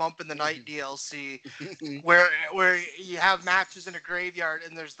 2K20's Bump in the Night DLC, where you have matches in a graveyard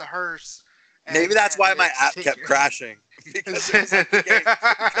and there's the hearse. Maybe that's why my app kept crashing. Because it was like the game.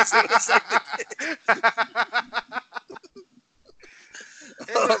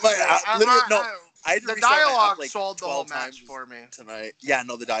 The dialogue sold the whole match for me tonight. Yeah,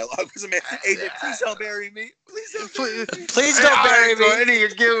 no, the dialogue was amazing. AJ, please don't bury me. Please don't bury me. And you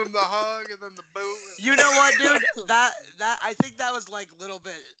give him the hug and then the boot. You know what, dude? That I think that was like a little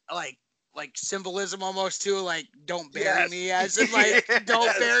bit like symbolism almost too. Like, don't bury me, as in like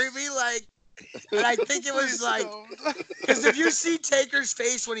don't bury me, like. And I think it was like because if you see Taker's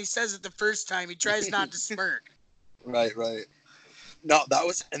face when he says it the first time, he tries not to smirk. Right. No, that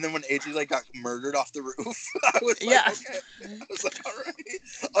was, and then when AJ like got murdered off the roof, I was like, okay. I was like, all right.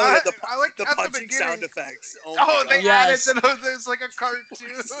 Oh, I like the punching sound effects. They added to it's like a cartoon.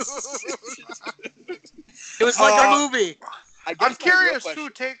 It was like a movie. I'm curious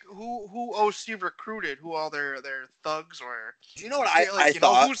who OC recruited, who all their thugs were. Do you know what I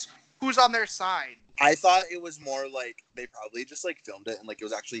thought? Who's on their side? I thought it was more like they probably just like filmed it and like it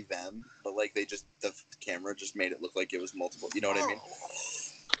was actually them, but like the camera just made it look like it was multiple. You know what I mean?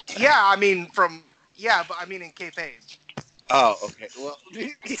 Yeah, I mean but I mean in kayfabe. Oh, okay. Well,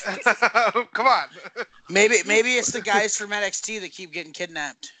 come on. Maybe it's the guys from NXT that keep getting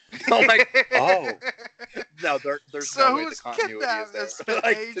kidnapped. Oh my! Oh, no, there's no way the continuity is there.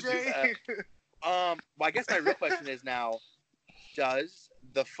 Like, AJ? Well, I guess my real question is now: does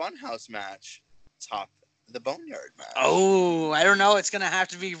the Funhouse match top the Boneyard match? Oh, I don't know. It's gonna have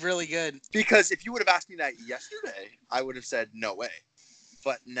to be really good. Because if you would have asked me that yesterday, I would have said no way.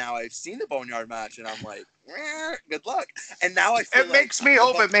 But now I've seen the Boneyard match, and I'm like, good luck. And now I feel it makes me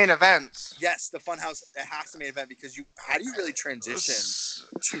hope it main events. Yes, the Funhouse, it has to main event because how do you really transition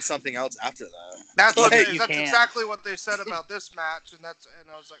to something else after that? That's exactly what they said about this match, and I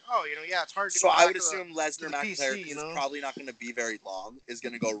was like, oh, it's hard to. So I would assume Lesnar McIntyre is probably not going to be very long. Is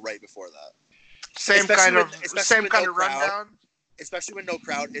going to go right before that. Same kind of rundown. Especially with no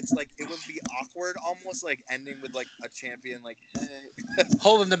crowd, it's like it would be awkward, almost like ending with like a champion like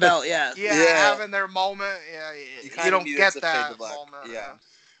holding the belt, having their moment. You don't get that moment.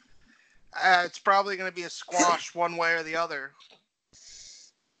 It's probably going to be a squash one way or the other.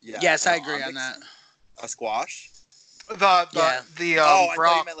 Yeah. Yes, I agree on that. A squash? I thought you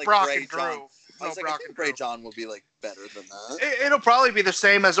meant like Brock and Drew. I was like, I think Bray John will be like better than that. It'll probably be the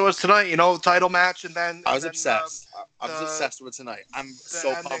same as it was tonight, you know, title match, and then I was obsessed. I was obsessed with tonight. I'm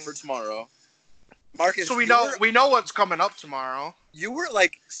so pumped for tomorrow. Marcus, so we know what's coming up tomorrow. You were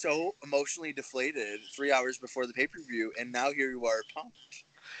like so emotionally deflated 3 hours before the pay-per-view, and now here you are pumped.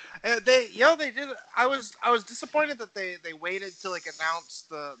 They did. I was disappointed that they waited to like announce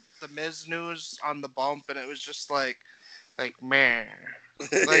the Miz news on the bump, and it was just like man,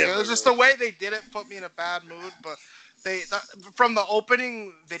 like it was just the way they did it put me in a bad mood. But from the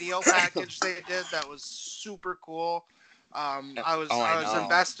opening video package they did, that was super cool. I was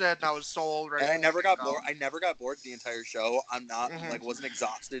invested and I was sold. Right, and I never got bored. I never got bored the entire show. I'm not wasn't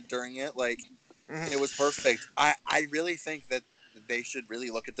exhausted during it. Like it was perfect. I really think that they should really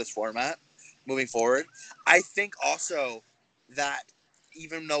look at this format moving forward. I think also that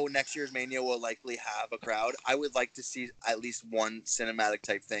even though next year's Mania will likely have a crowd, I would like to see at least one cinematic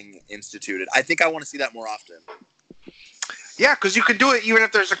type thing instituted. I think I want to see that more often. Yeah, because you could do it even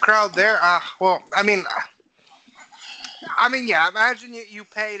if there's a crowd there. Yeah. Imagine you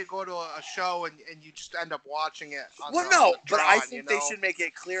pay to go to a show and you just end up watching it. But I think they should make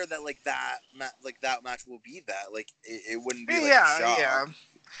it clear that that match will be that. Like it wouldn't be like a show. Yeah.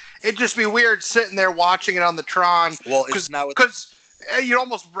 It'd just be weird sitting there watching it on the Tron. Well, because you'd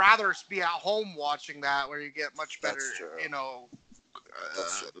almost rather be at home watching that, where you get much better,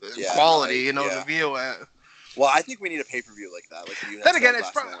 quality, to view it. Well, I think we need a pay-per-view like that. Then again, it's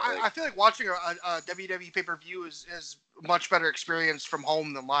probably, I feel like watching a WWE pay-per-view is much better experience from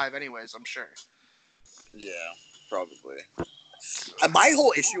home than live anyways, I'm sure. Yeah, probably. My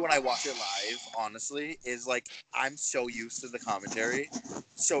whole issue when I watch it live, honestly, is like I'm so used to the commentary,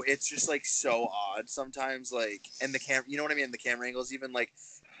 so it's just like so odd sometimes. Like, and the camera, you know what I mean? The camera angles, even like,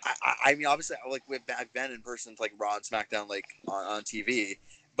 I mean, obviously, like we've been in person to like Raw and SmackDown, like on TV,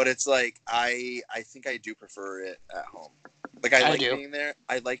 but it's like I think I do prefer it at home. Like I like being there.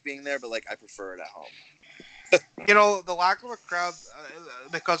 I like being there, but like I prefer it at home. The lack of a crowd,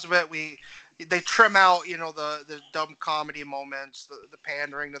 because of it, they trim out, the dumb comedy moments, the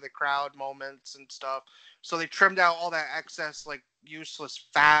pandering to the crowd moments and stuff. So they trimmed out all that excess, like useless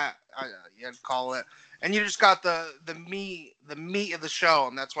fat, you'd call it, and you just got the meat of the show,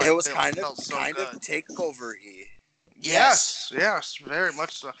 and that's why it was kind of takeover-y. Yes, very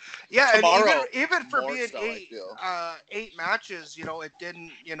much so. Yeah, tomorrow, and even for being eight matches, it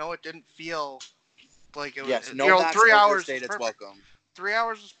didn't feel like it was. Yes, no match 3 hours. Its welcome. 3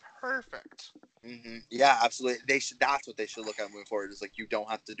 hours is perfect. Mm-hmm. Yeah, absolutely. That's what they should look at moving forward. Is like you don't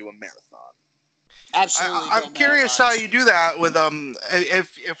have to do a marathon. Absolutely. I'm curious how you do that with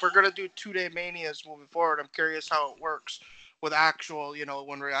if we're gonna do 2-day manias moving forward. I'm curious how it works with actual,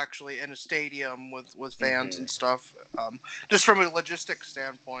 when we're actually in a stadium with fans and stuff. Just from a logistics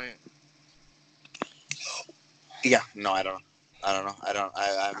standpoint. Yeah. No, I don't know.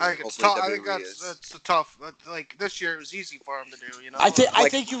 I think it's tough. I think that's a tough. Like this year, it was easy for him to do. I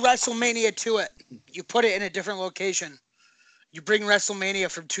think you WrestleMania to it. You put it in a different location. You bring WrestleMania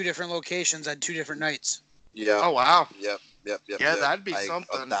from 2 different locations on 2 different nights. Yeah. Oh wow. Yep. Yeah, that'd be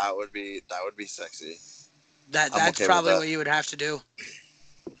something. That would be sexy. That's probably what you would have to do.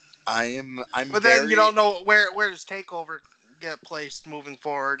 But then you don't know where does Takeover get placed moving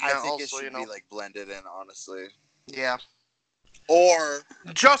forward. I think it should be like blended in, honestly. Yeah. Or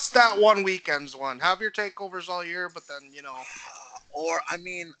just that one weekend's one. Have your takeovers all year, but then Or I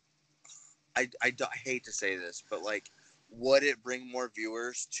mean, I hate to say this, but like, would it bring more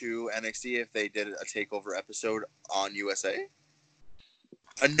viewers to NXT if they did a takeover episode on USA?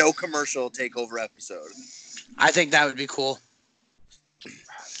 A no commercial takeover episode. I think that would be cool.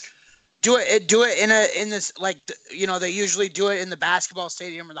 Do it in this, like, they usually do it in the basketball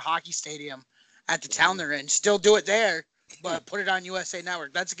stadium or the hockey stadium at the town they're in. Still do it there, but put it on USA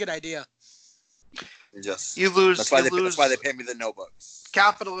Network. That's a good idea. Yes. You lose. That's why they pay me the no bucks.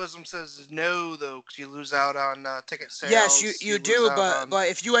 Capitalism says no, though, because you lose out on ticket sales. Yes, you do, but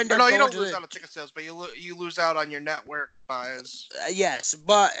if you end up you don't lose out on ticket sales, but you lose out on your network buys. Yes,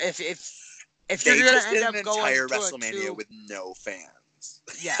 but if you're gonna end up going entire WrestleMania with no fans.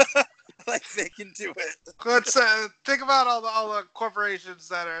 Yeah. Like they can do it. Let's think about all the corporations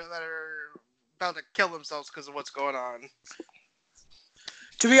that are about to kill themselves because of what's going on.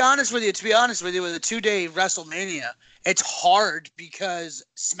 To be honest with you, with a 2-day WrestleMania, it's hard because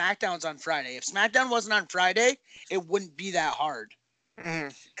SmackDown's on Friday. If SmackDown wasn't on Friday, it wouldn't be that hard.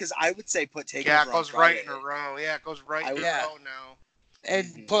 Because I would say put Takeover. Yeah, it goes on Friday. right in a row. Yeah, it goes right in a row now.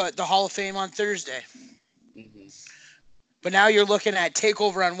 and put the Hall of Fame on Thursday. Mm-hmm. But now you're looking at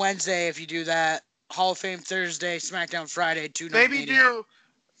TakeOver on Wednesday if you do that. Hall of Fame Thursday, SmackDown Friday, 2 night Maybe Mania. do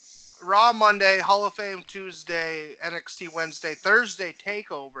Raw Monday, Hall of Fame Tuesday, NXT Wednesday, Thursday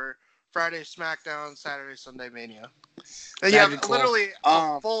TakeOver, Friday SmackDown, Saturday Sunday Mania. And you That'd have be cool. literally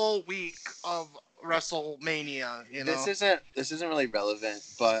a full week of WrestleMania. You know? This isn't really relevant,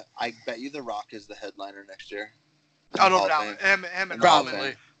 but I bet you The Rock is the headliner next year. Oh no doubt, him and Probably.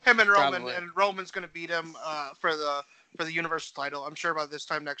 Roman. Him and Roman, Probably. and Roman's gonna beat him for the Universal title. I'm sure by this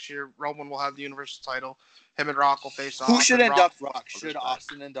time next year, Roman will have the Universal title. Him and Rock will face off. Who should induct Rock? Should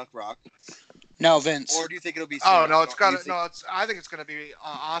Austin induct Rock? No, Vince. Or do you think it'll be? Oh no, it's gotta no. I think it's gonna be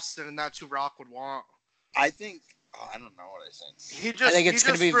Austin, and that's who Rock would want. I think. I don't know what I think. I think it's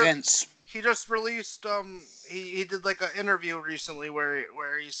gonna be Vince. He just released he did like an interview recently where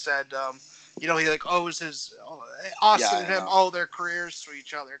he said he like owes his Austin and him owe their careers to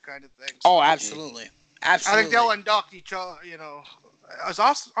each other kind of thing. So, absolutely. I think they'll induct each other. As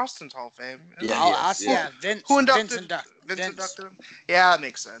Austin's Hall of Fame. Yeah. Vince. Who inducted? Vince inducted him. Yeah, that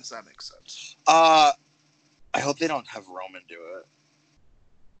makes sense. I hope they don't have Roman do it.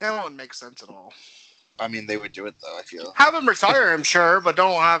 That wouldn't make sense at all. I mean, they would do it though. I feel. Have him retire him, sure, but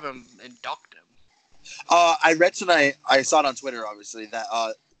don't have him induct him. I read tonight. I saw it on Twitter, obviously, that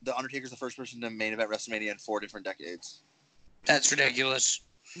the Undertaker's the first person to main event WrestleMania in 4 different decades. That's ridiculous.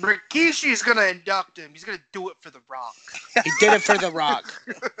 Rikishi's gonna induct him. He's gonna do it for The Rock. He did it for The Rock.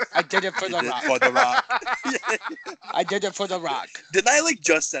 I did it for The Rock. For The Rock. I did it for The Rock. Didn't I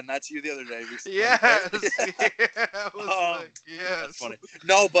just send that to you the other day? Yes. Yes. That's funny.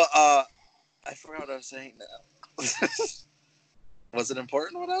 No, but I forgot what I was saying now. Was it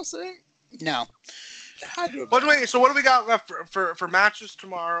important what I was saying? No. But wait, so what do we got left for matches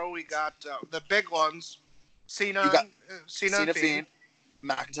tomorrow? We got the big ones. Cena and Fiend.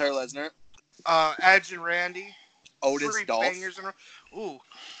 McIntyre, Lesnar. Edge and Randy. Otis, Dolph. Ooh,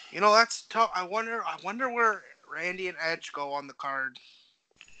 that's tough. I wonder where Randy and Edge go on the card.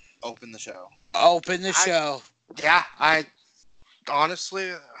 Open the show. Yeah, I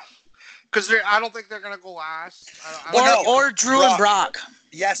honestly, because I don't think they're gonna go last. Or Drew and Brock.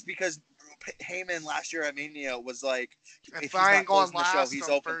 Yes, because Heyman last year at Mania was like, if I ain't going last, show, he's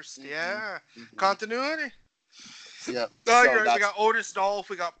open. First. Yeah, continuity. Yeah. Oh, you're right. We got Otis,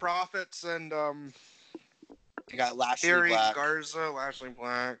 Dolph, we got Profits, and we got Lashley Black. Garza, Lashley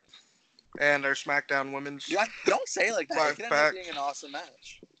Black, and our SmackDown Women's. Yeah, don't say it like that. It could end up being an awesome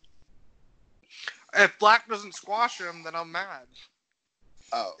match. If Black doesn't squash him, then I'm mad.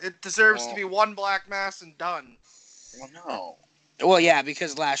 Oh. It deserves to be one Black mass and done. Well, no. Well, yeah,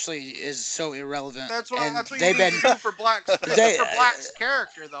 because Lashley is so irrelevant. That's what you need to do for Black's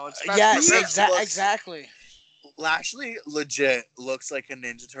character, though. It's exactly. Lashley legit looks like a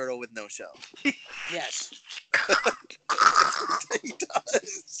Ninja Turtle with no shell. Yes. He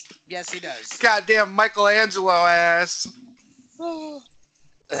does. Yes, he does. Goddamn Michelangelo ass.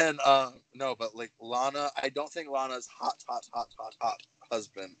 And no, but Lana, I don't think Lana's hot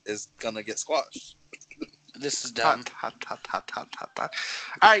husband is gonna get squashed. This is dumb. Hot. All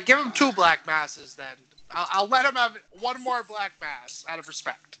right, give him 2 Black masses then. I'll let him have 1 more Black mass out of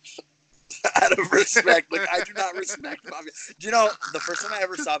respect. Out of respect, I do not respect Bobby. Do you know the first time I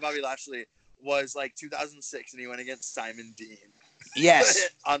ever saw Bobby Lashley was 2006, and he went against Simon Dean. Yes.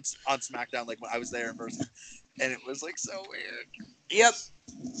 on SmackDown, when I was there in person, and it was so weird. Yep.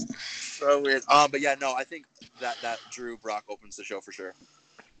 So weird. But yeah, no, I think that Drew Brock opens the show for sure.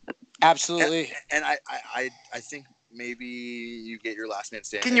 Absolutely. And I think maybe you get your last man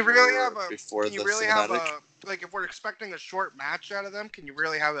standing. Can you really have if we're expecting a short match out of them? Can you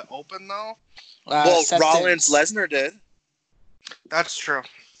really have it open though? Rollins Lesnar did. That's true.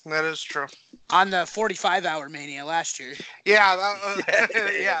 That is true. On the 45-hour Mania last year. Yeah,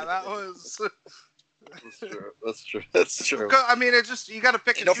 that was. That's true. I mean, it just you got to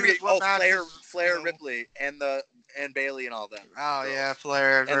pick and choose what matches. Flair, Ripley, and Bailey and all them. Oh yeah,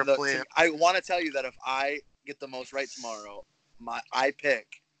 Flair and Ripley. I want to tell you that if I get the most right tomorrow, I pick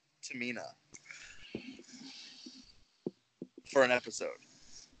Tamina for an episode.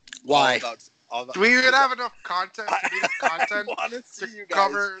 Why? Do we even have enough content? I want to see you guys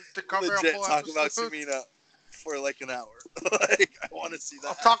cover legit a whole talk episode? about Tamina for an hour. I want to see that.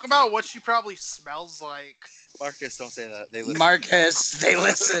 I'll talk about what she probably smells like. Marcus, don't say that. They listen. Marcus, they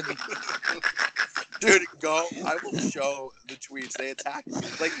listen. Dude, go. I will show the tweets. They attack me.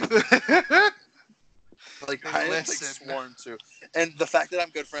 I am sworn to. And the fact that I'm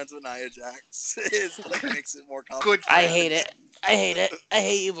good friends with Nia Jax is makes it more complicated. I hate it. I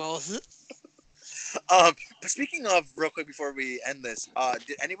hate you both. But speaking of, real quick before we end this,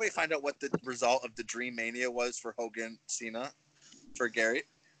 did anybody find out what the result of the Dream Mania was for Hogan Cena for Gary?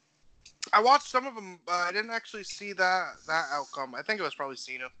 I watched some of them, but I didn't actually see that outcome. I think it was probably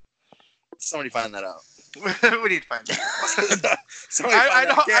Cena. Somebody find that out. We need to find out.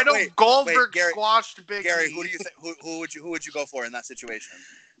 I know Goldberg squashed Big Gary, E. who do you think? Who would you go for in that situation?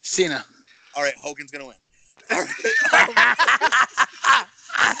 Cena. All right, Hogan's gonna win. All right.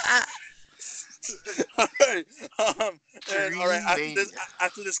 All right. All right.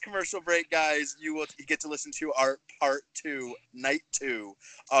 After this commercial break, guys, you get to listen to our part 2, night 2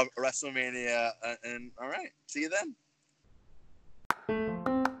 of WrestleMania. And all right, see you then.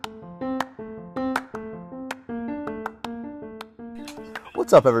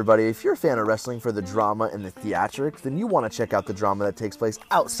 What's up, everybody? If you're a fan of wrestling for the drama and the theatrics, then you want to check out the drama that takes place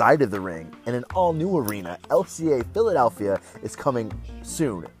outside of the ring. In an all-new arena, LCA Philadelphia is coming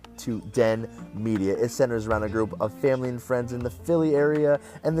soon to Den Media. It centers around a group of family and friends in the Philly area,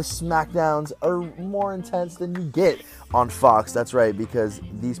 and the SmackDowns are more intense than you get on Fox. That's right, because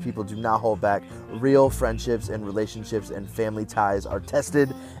these people do not hold back. Real friendships and relationships and family ties are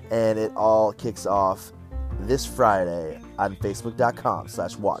tested, and it all kicks off this Friday on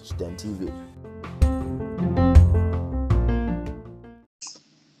Facebook.com/WatchDenTV.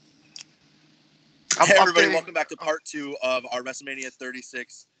 Hey everybody, welcome back to part 2 of our WrestleMania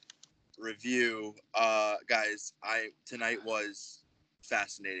 36 review. Guys, tonight was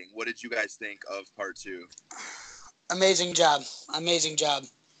fascinating. What did you guys think of part 2? Amazing job.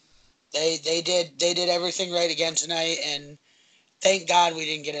 They did everything right again tonight, and thank God we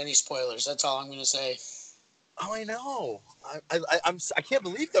didn't get any spoilers. That's all I'm gonna say. Oh, I know. I can't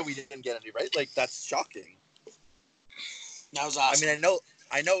believe that we didn't get any, right? Like, that's shocking. That was awesome. I mean,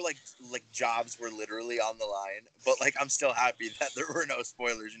 I know, like jobs were literally on the line, but like I'm still happy that there were no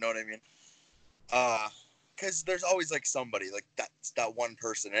spoilers. You know what I mean? Because there's always like somebody like that one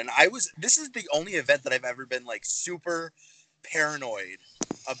person, and this is the only event that I've ever been like super paranoid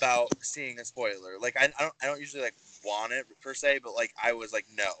about seeing a spoiler. Like I don't usually like want it per se, but like I was like,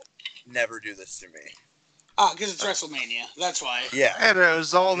 no, never do this to me. Because it's WrestleMania. That's why. Yeah. And it was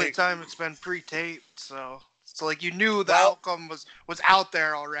the only time it's been pre-taped, so like you knew the outcome was out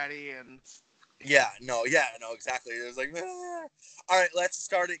there already, and no, exactly. It was like, all right, let's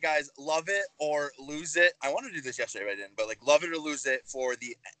start it, guys. Love it or lose it. I wanted to do this yesterday, but I didn't. But like, love it or lose it for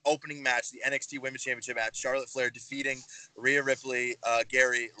the opening match, the NXT Women's Championship match. Charlotte Flair defeating Rhea Ripley.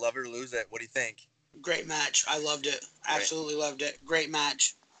 Gary, love it or lose it. What do you think? Great match. I loved it. Absolutely loved it. Great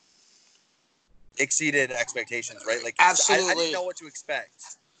match. Exceeded expectations, right? Like, absolutely. I didn't know what to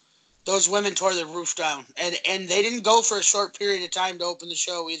expect. Those women tore the roof down, and they didn't go for a short period of time to open the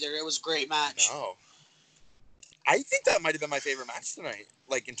show either. It was a great match. No, I think that might have been my favorite match tonight,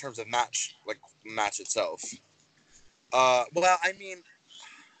 like in terms of match itself. Well, I mean,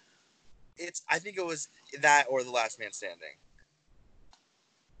 I think it was that or the Last Man Standing.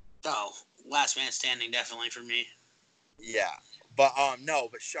 Oh, Last Man Standing definitely for me. Yeah, but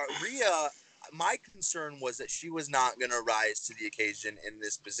Rhea. My concern was that she was not going to rise to the occasion in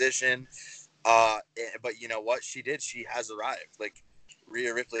this position. But you know what? She did. She has arrived. Like,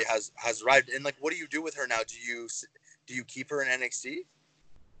 Rhea Ripley has arrived. And, like, what do you do with her now? Do you keep her in NXT?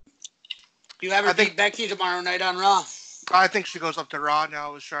 You have her beat Becky tomorrow night on Raw. I think she goes up to Raw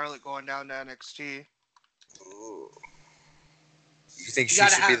now with Charlotte going down to NXT. Ooh. You think she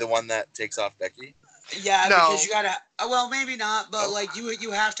should be the one that takes off Becky? Yeah, because you gotta. Well, maybe not, but like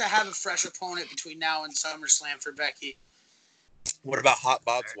you have to have a fresh opponent between now and SummerSlam for Becky. What about Hot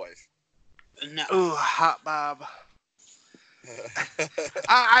Bob's wife? No. Ooh, Hot Bob.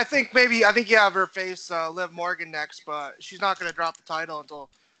 I think you have her face Liv Morgan next, but she's not gonna drop the title until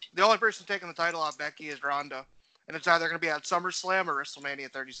the only person taking the title off Becky is Ronda, and it's either gonna be at SummerSlam or WrestleMania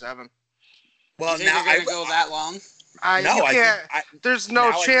 37. Well, you think they're gonna go that long? There's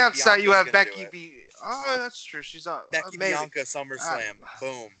no chance that you have Becky be. Oh, that's true. She's Becky Bianca SummerSlam.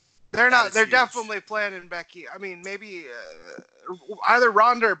 Boom. They're definitely planning Becky. I mean, maybe either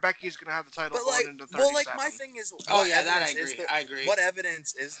Ronda or Becky's gonna have the title going into 37. Well, like my thing is. That I agree. What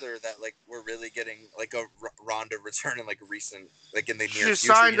evidence is there that like we're really getting like a Ronda return in like recent, like in the near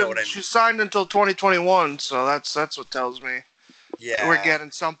future? You know what I mean? She's signed until 2021, so that's what tells me. Yeah. We're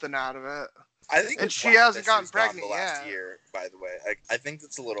getting something out of it. I think, and she hasn't gotten pregnant the last year. By the way, I think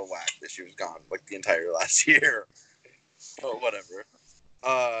that's a little whack that she was gone like the entire last year. Or whatever.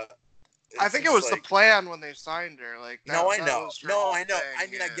 I think it was the plan when they signed her. Like, I know. I know. Thing, I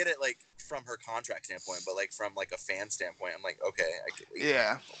mean, I get it, like from her contract standpoint, but like from like a fan standpoint, I'm like, okay,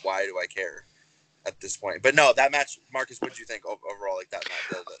 yeah. Why do I care? at this point. But no, that match, Marcus, what did you think overall? Like that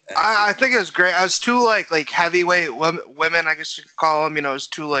match? I think it was great. I was two like heavyweight women, I guess you could call them. You know, it was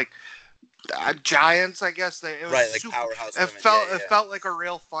two like giants, I guess. It was right, like super, powerhouse. It felt like a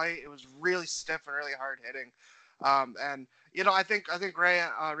real fight. It was really stiff and really hard hitting. And you know, I think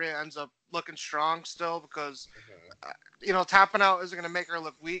Rhea ends up looking strong still because you know, tapping out isn't going to make her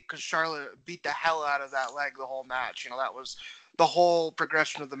look weak because Charlotte beat the hell out of that leg the whole match. You know, that was the whole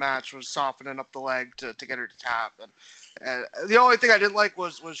progression of the match was softening up the leg to get her to tap. And the only thing I didn't like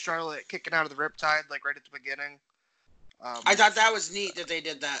was Charlotte kicking out of the riptide like right at the beginning. I thought that was neat that they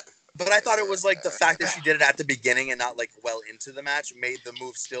did that. But I thought it was like the fact that she did it at the beginning and not like well into the match made the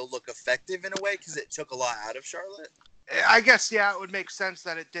move still look effective in a way because it took a lot out of Charlotte. I guess, yeah, it would make sense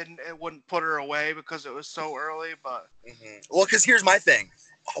that it wouldn't put her away because it was so early, but... Well, because here's my thing.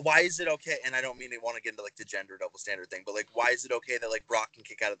 Why is it okay, and I don't mean to want to get into, like, the gender double standard thing, but, like, why is it okay that, like, Brock can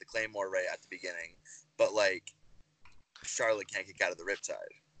kick out of the Claymore right at the beginning, but, like, Charlotte can't kick out of the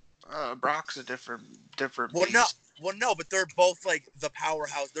Riptide? Brock's a different well, beast. No, but they're both, like, the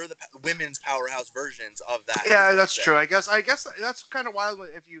powerhouse. They're the women's powerhouse versions of that. Yeah, that's true. I guess that's kind of wild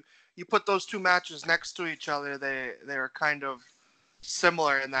if you put those two matches next to each other, they are kind of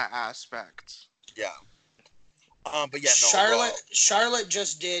similar in that aspect. Yeah. But yeah, no. Charlotte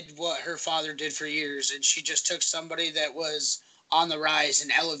just did what her father did for years, and she just took somebody that was on the rise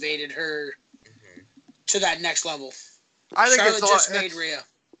and elevated her to that next level. I think Charlotte made Rhea.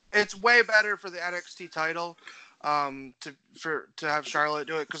 It's way better for the NXT title to have Charlotte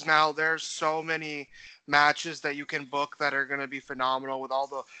do it because now there's so many matches that you can book that are going to be phenomenal with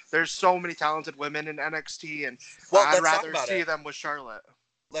there's so many talented women in NXT and I'd rather see them with Charlotte.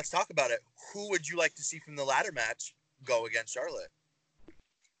 Let's talk about it. Who would you like to see from the ladder match go against Charlotte?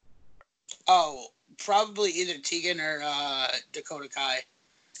 Oh, probably either Tegan or Dakota Kai.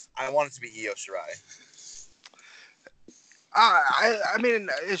 I want it to be Io Shirai. I mean,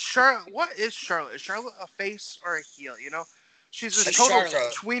 what is Charlotte? Is Charlotte a face or a heel? You know, she's a total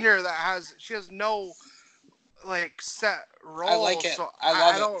tweener that has no like set role. I like it. So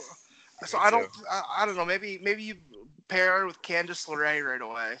I love it. So I don't know. Maybe you pair her with Candice LeRae right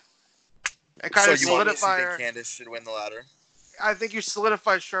away. It kind of solidify her. Candice should win the ladder. I think you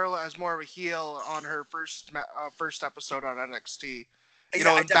solidify Charlotte as more of a heel on her first episode on NXT. You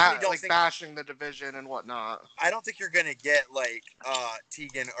know, bashing the division and whatnot. I don't think you're gonna get like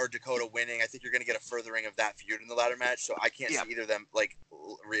Tegan or Dakota winning. I think you're gonna get a furthering of that feud in the ladder match. So I can't see either of them like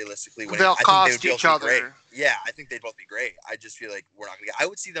realistically winning. They'll cost each other. Great. Yeah, I think they'd both be great. I just feel like we're not gonna get. I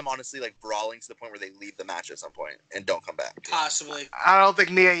would see them honestly like brawling to the point where they leave the match at some point and don't come back. Possibly. I don't think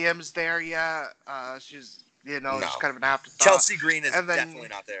Mia Yim's there yet. She's just kind of an afterthought. Chelsea Green is definitely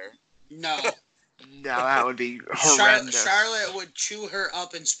not there. No. No, that would be horrendous. Charlotte would chew her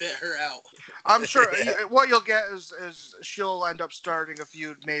up and spit her out. I'm sure what you'll get is she'll end up starting a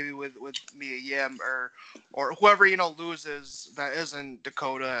feud maybe with Mia Yim or whoever loses that isn't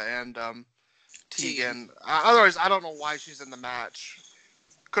Dakota and Tegan. Otherwise, I don't know why she's in the match.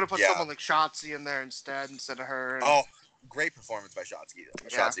 Could have put someone like Shotzi in there instead of her. Great performance by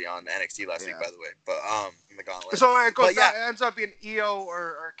Shotzi on NXT last week, by the way. But in the gauntlet. So it ends up being Io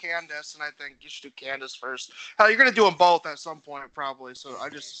or Candice, and I think you should do Candice first. Hell, you're gonna do them both at some point probably. So I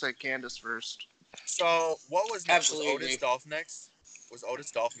just say Candice first. So what was next? Absolutely. Was Otis Dolph next? Was Otis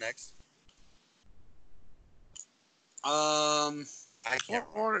Dolph next? I can't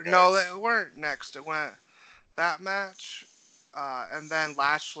remember. No, they weren't next. It went that match, and then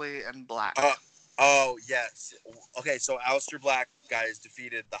Lashley and Black. Oh, yes. Okay, so Aleister Black, guys,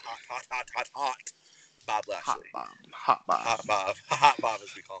 defeated the hot Bob Lashley. Hot Bob,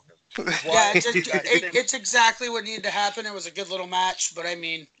 as we call him. Yeah, it's exactly what needed to happen. It was a good little match, but I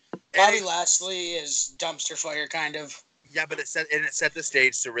mean, Bobby Lashley is dumpster fire, kind of. Yeah, but it set the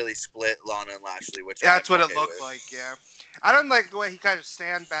stage to really split Lana and Lashley, which that's what it looked like, yeah. I don't like the way he kind of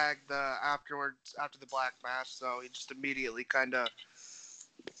sandbagged after the Black match, so he just immediately kind of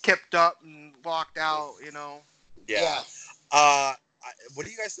kipped up and walked out, Yeah. What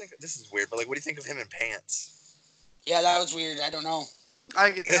do you guys think? This is weird, but like, what do you think of him in pants? Yeah, that was weird. I don't know.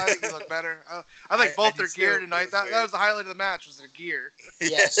 I think he looked better. I think both their gear tonight. That was the highlight of the match. Was their gear?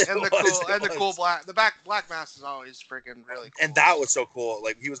 Yes, and the cool black. The black mask is always freaking really cool. And that was so cool.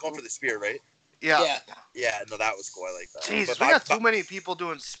 Like he was going for the spear, right? Yeah. Yeah. No, that was cool. I like that. Jeez, we got too many people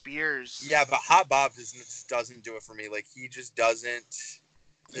doing spears. Yeah, but Hot Bob just doesn't do it for me. Like he just doesn't.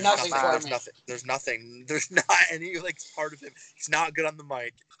 There's nothing. There's not any part of him. He's not good on the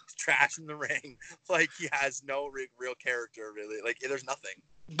mic. He's trash in the ring. Like he has no real character really. Like there's nothing.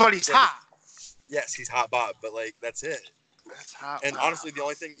 But he's hot. Yes, he's Hot Bob, but like that's it. That's hot. And honestly, the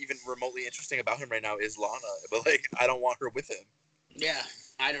only thing even remotely interesting about him right now is Lana. But like, I don't want her with him. Yeah,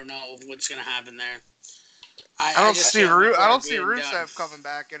 I don't know what's gonna happen there. I don't see Rusev coming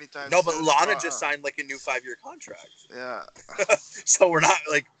back anytime soon. No, but Lana just signed like a new 5-year contract. Yeah. So we're not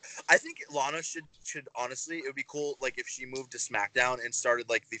like. I think Lana should honestly. It would be cool like if she moved to SmackDown and started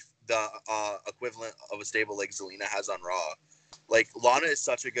like the equivalent of a stable like Zelina has on Raw. Like Lana is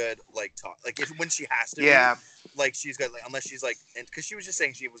such a good like talk. Like when she has to. Yeah. Like she's good. Like unless she's like, and because she was just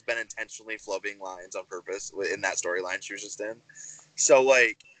saying she was been intentionally flubbing lines on purpose in that storyline she was just in. So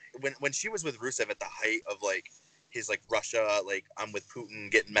like when she was with Rusev at the height of like his like Russia, like I'm with Putin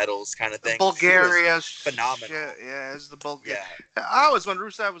getting medals kind of thing. Bulgaria, phenomenal. Shit, yeah, it's the Bulgaria. Yeah. I was when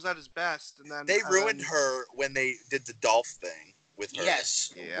Rusev was at his best, and then they ruined her when they did the Dolph thing with her.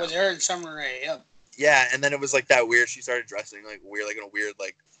 Yes, yeah. with her and Summer Rae. Yep. Yeah, and then it was like that weird. She started dressing like weird, like in a weird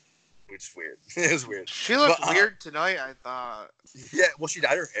like. Which is weird. It was weird. She looked weird tonight, I thought. Yeah, well, she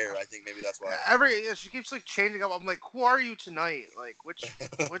dyed her hair. I think maybe that's why. She keeps like changing up. I'm like, who are you tonight? Like, which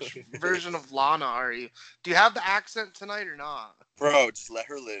version of Lana are you? Do you have the accent tonight or not? Bro, just let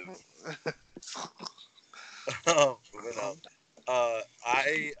her live. Yeah.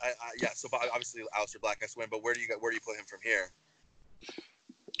 So obviously, Aleister Black has to win. But where do you put him from here?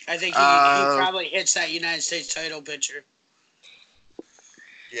 I think he probably hits that United States title picture.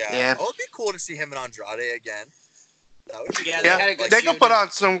 Yeah. Oh, it'd be cool to see him and Andrade again. That would be cool. They had a good they could put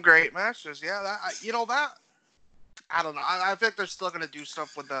on some great matches. Yeah, that. I don't know. I think they're still gonna do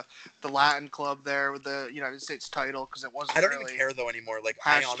stuff with the Latin club there with the United States title because it wasn't. I don't really even care though anymore. Like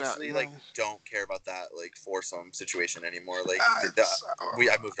I honestly like don't care about that like foursome situation anymore. Like I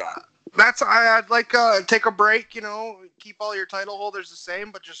moved on. I'd like take a break. Keep all your title holders the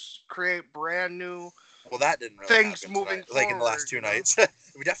same, but just create brand new. Well, that didn't really things happen moving tonight. Like in the last 2 nights.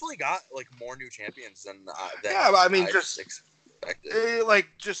 We definitely got like more new champions than yeah, but I mean just expected. Like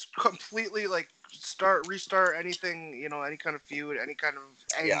just completely like restart anything, any kind of feud, any kind of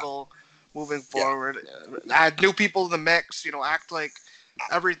angle moving forward. Add new people to the mix, act like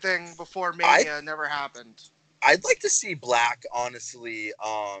everything before Mania never happened. I'd like to see Black honestly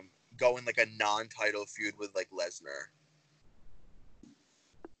go in like a non-title feud with like Lesnar.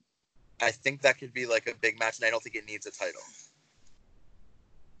 I think that could be like a big match, and I don't think it needs a title.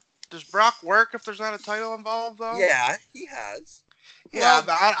 Does Brock work if there's not a title involved, though? Yeah, he has. Yeah,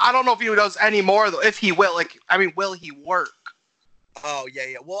 but I don't know if he does any more, though. If he will, will he work? Oh,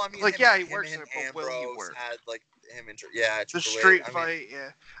 yeah. Well, I mean, he works in it, but will he work? Had, like, him the street fight,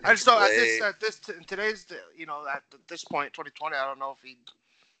 yeah. I just don't, at this, at this point, 2020, I don't know if he'd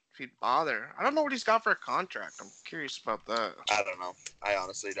bother. I don't know what he's got for a contract. I'm curious about that. I don't know. I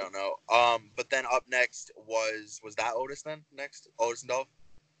honestly don't know. But then up next was that Otis then? Next? Otis and Dolph?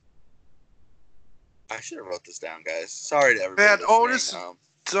 I should have wrote this down, guys. Sorry to everybody. Man, Otis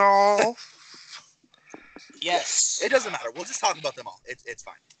Dolph. Yes. It doesn't matter. We'll just talk about them all. It's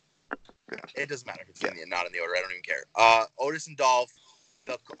fine. Yeah. It doesn't matter if it's not in the order. I don't even care. Otis and Dolph.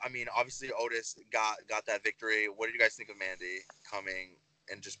 Obviously Otis got that victory. What did you guys think of Mandy coming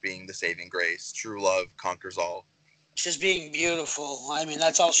and just being the saving grace? True love conquers all. Just being beautiful. I mean,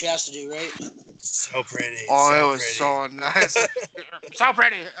 that's all she has to do, right? So pretty. Oh, it was so nice. So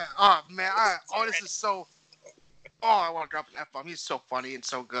pretty. Oh, man. Otis is so... Oh, I want to drop an F-bomb. He's so funny and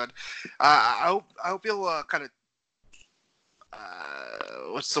so good. I hope he'll kind of...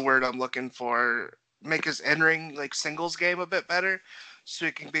 what's the word I'm looking for? Make his in-ring singles game a bit better, so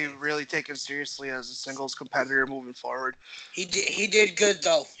he can be really taken seriously as a singles competitor moving forward. He did good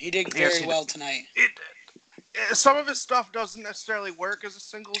though. He did very well tonight. Some of his stuff doesn't necessarily work as a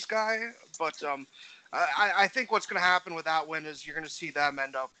singles guy, but I think what's going to happen with that win is you're going to see them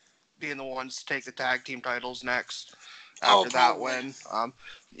end up being the ones to take the tag team titles next after that win. And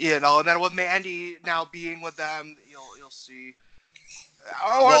then with Mandy now being with them, you'll see.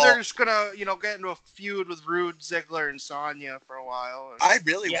 Or they're just gonna, get into a feud with Rude, Ziggler, and Sonya for a while. I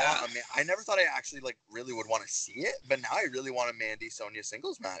really want. I never thought I actually really would want to see it, but now I really want a Mandy Sonya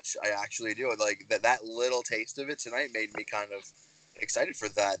singles match. I actually do. Like that little taste of it tonight made me kind of excited for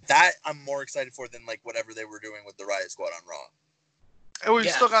that. That I'm more excited for than whatever they were doing with the Riot Squad on Raw. And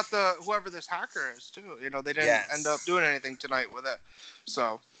we've still got whoever this hacker is too. They didn't end up doing anything tonight with it,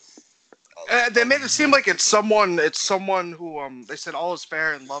 so. They made it seem like it's someone who they said all is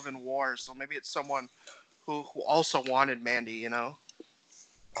fair in love and war, so maybe it's someone who also wanted Mandy,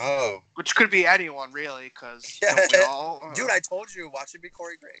 Oh. Which could be anyone really, because dude, I told you, watch it be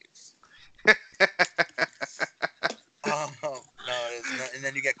Corey Graves. Oh no, it's not. And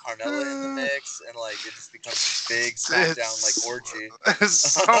then you get Carmella in the mix, and it just becomes this big SmackDown orgy.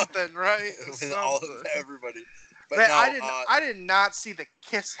 Something, right? With all of everybody. But man, no, I did not see the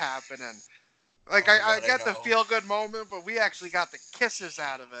kiss happening. Like I get the feel good moment, but we actually got the kisses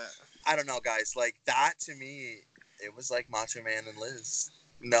out of it. I don't know, guys. Like that to me, it was like Macho Man and Liz.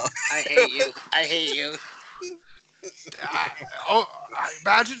 No, I hate you. I hate you.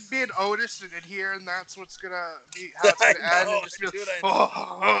 Imagine being Otis and hearing that's what's gonna be how it's gonna end, and just be like, dude,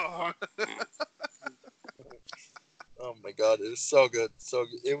 oh. Oh my god, it was so good, so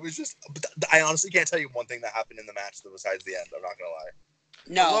good. It was just. I honestly can't tell you one thing that happened in the match that besides the end. I'm not gonna lie.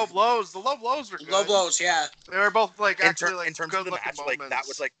 No. The low blows were good. Low blows, yeah. They were both like in actually terms good of the match, moments. like that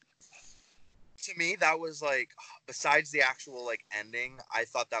was like. To me, that was like besides the actual like ending. I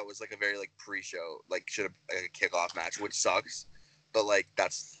thought that was like a very like pre-show, like should have like, a kickoff match, which sucks. But like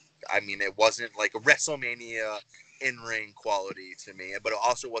that's, I mean, it wasn't like a WrestleMania in-ring quality to me, but it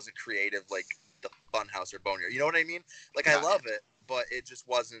also wasn't creative like the Funhouse or Boneyard. You know what I mean? Like I love it, but it just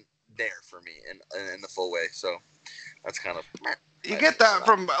wasn't there for me in the full way. So that's kind of. You get that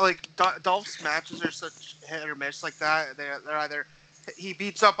from like Dolph's matches are such hit or miss like that. They're either he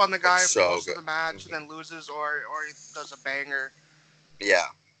beats up on the guy for most of the match and then loses, or he does a banger. Yeah,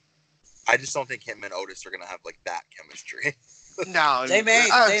 I just don't think him and Otis are gonna have like that chemistry. No, they may.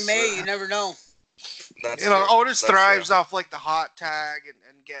 You never know. That's Otis thrives off like the hot tag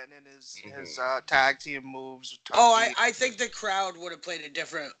and getting in his tag team moves. I think the crowd would have played a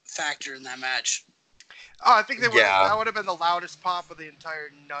different factor in that match. Oh, I think they would. Yeah. That would have been the loudest pop of the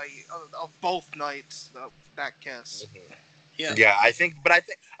entire night of both nights. That kiss. Mm-hmm. Yeah, I think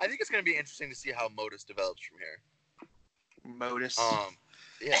it's gonna be interesting to see how Modus develops from here. Modus.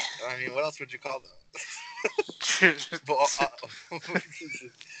 Yeah. I mean, what else would you call them?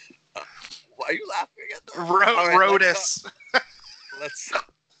 Why are you laughing at that? Rodus. Let's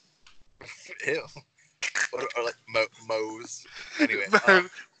ew. Or like Moe's. Anyway.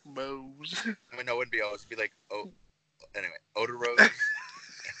 Moe's. I mean, no, it wouldn't be O's. It'd be like, anyway, Odor Rose.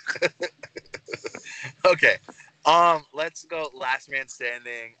 Okay. Let's go last man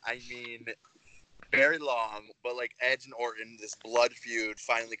standing. I mean, very long, but like Edge and Orton, this blood feud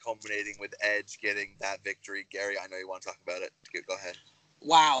finally culminating with Edge getting that victory. Gary, I know you want to talk about it. Go ahead.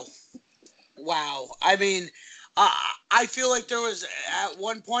 Wow. I mean, I feel like there was at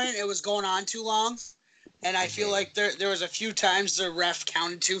one point it was going on too long, and I feel like there was a few times the ref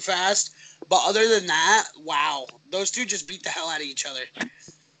counted too fast. But other than that, wow, those two just beat the hell out of each other.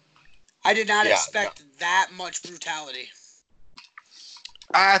 I did not expect that much brutality.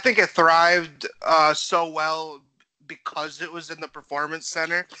 I think it thrived so well because it was in the Performance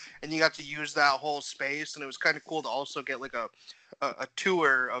Center, and you got to use that whole space, and it was kind of cool to also get like a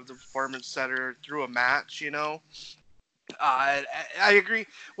tour of the Performance Center through a match, you know? I agree.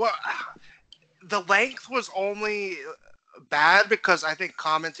 Well, the length was only bad because I think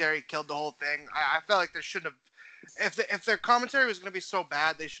commentary killed the whole thing. I felt like there shouldn't have. If their commentary was going to be so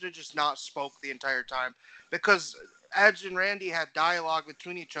bad, they should have just not spoke the entire time, because Edge and Randy had dialogue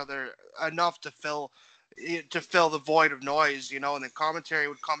between each other enough to fill the void of noise, you know, and then commentary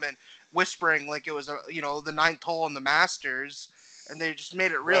would come in whispering like it was the ninth hole in the Masters, and they just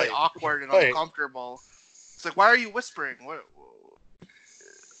made it really awkward and uncomfortable. It's like, why are you whispering? What?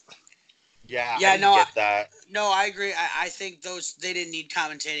 Yeah, I didn't get that. No, I agree. I think they didn't need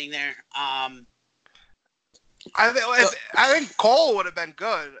commentating there. I think Cole would have been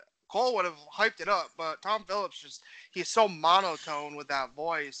good. Cole would have hyped it up, but Tom Phillips he's so monotone with that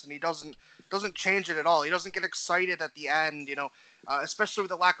voice, and he doesn't change it at all. He doesn't get excited at the end, you know, especially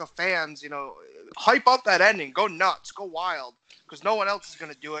with the lack of fans. You know, hype up that ending, go nuts, go wild, because no one else is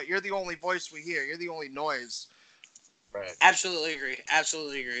going to do it. You're the only voice we hear. You're the only noise. Right. Absolutely agree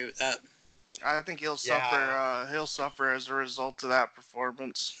with that. I think he'll suffer. He'll suffer as a result of that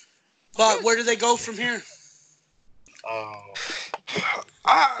performance. But where do they go from here?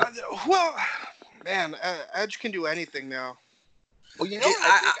 Well, man, Edge can do anything now. Well, you know,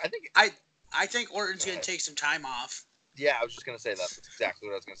 I think Orton's gonna take some time off. Yeah, I was just gonna say that. That's exactly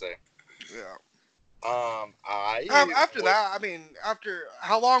what I was gonna say. Yeah. After that, I mean,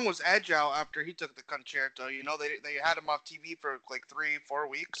 how long was Edge out after he took the concerto? You know, they had him off TV for like 3-4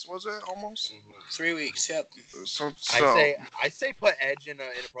 weeks, was it almost? 3 weeks, yep. So I say put Edge in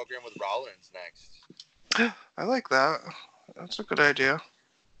a program with Rollins next. I like that. That's a good idea.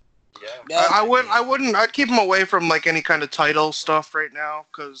 Yeah. I wouldn't. I'd keep him away from like any kind of title stuff right now,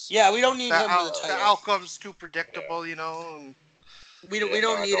 because we don't need him with a title. The outcome's too predictable, you know. And we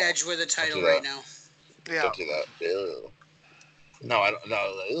don't need Edge with a title right now. Yeah. Don't do that. Ew. No, I don't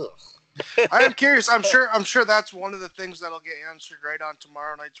know. I am curious. I'm sure that's one of the things that'll get answered right on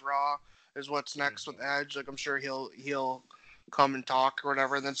tomorrow night's Raw, is what's next with Edge. Like, I'm sure he'll come and talk or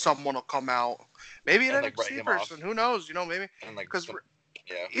whatever, and then someone will come out. Maybe an And, NXT person. Who knows? Maybe and because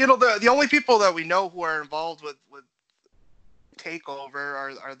yeah. the only people that we know who are involved with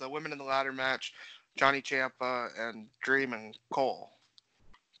Takeover are the women in the ladder match, Johnny Ciampa and Dream and Cole.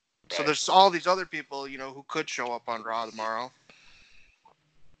 Right. So there's all these other people, who could show up on Raw tomorrow.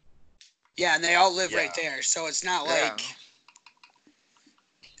 Yeah, and they all live right there, so it's not like.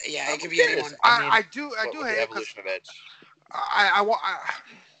 Yeah, it could be anyone. I do hate it because I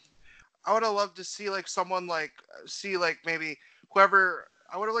would have loved to see someone maybe whoever.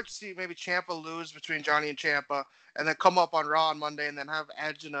 I would have liked to see maybe Ciampa lose between Johnny and Ciampa, and then come up on Raw on Monday, and then have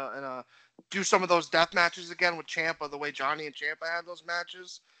Edge in a do some of those death matches again with Ciampa, the way Johnny and Ciampa had those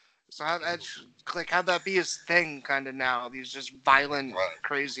matches. So have Edge have that be his thing kind of now. These just violent,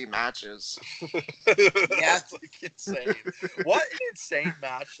 crazy matches. Yeah, it's insane. What an insane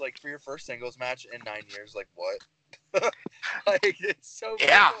match! For your first singles match in 9 years, what? It's so cool.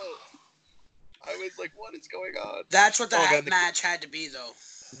 I was like, what is going on? That's what that match had to be, though.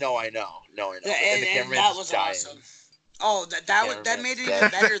 No, I know. And that was awesome. Oh, that made it even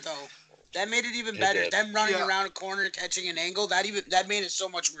better, though. That made it even better. Them running around a corner, catching an angle, that made it so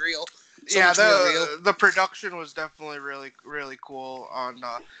much real. The production was definitely really, really cool.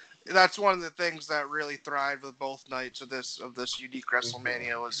 That's one of the things that really thrived with both nights of this unique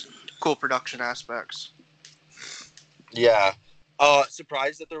WrestleMania was cool production aspects. Yeah.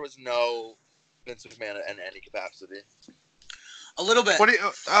 Surprised that there was no Vince McMahon in any capacity. A little bit.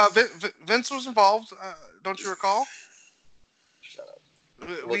 Vince was involved. Don't you recall? Shut up.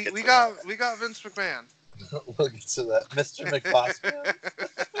 We got Vince McMahon. We'll get to that, Mr. McFoster.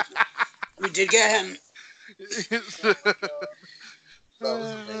 We did get him. That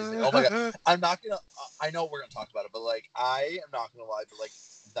was amazing. Oh my god! I'm not gonna. I know we're gonna talk about it, but I am not gonna lie. But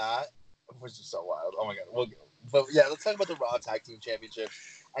that was just so wild. Oh my god. But yeah, let's talk about the Raw Tag Team Championship.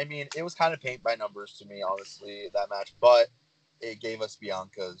 I mean, it was kind of paint by numbers to me, honestly, that match, but it gave us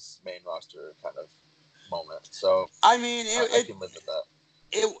Bianca's main roster kind of moment. So I mean, I can live with that.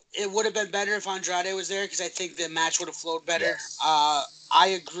 It would have been better if Andrade was there because I think the match would have flowed better. Yes.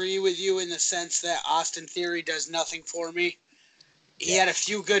 I agree with you in the sense that Austin Theory does nothing for me. He had a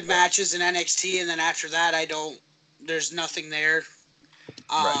few good matches in NXT, and then after that, there's nothing there.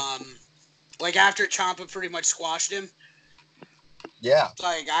 After Ciampa pretty much squashed him. Yeah.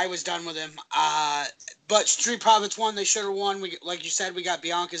 I was done with him. But Street Profits won. They should have won. Like you said, we got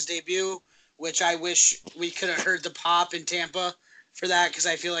Bianca's debut, which I wish we could have heard the pop in Tampa for that because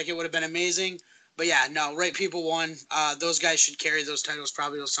I feel like it would have been amazing. But yeah, no, right people won. Those guys should carry those titles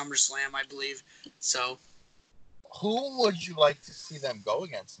probably to SummerSlam, I believe. So, who would you like to see them go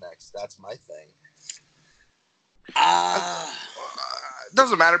against next? That's my thing.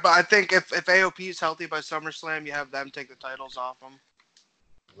 Doesn't matter, but I think if AOP is healthy by SummerSlam, you have them take the titles off them.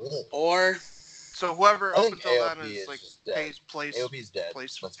 Really? Or so whoever up until AOP then is place. AOP's dead.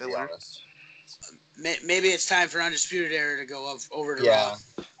 Let's be honest. Maybe it's time for Undisputed Era to go over to Raw.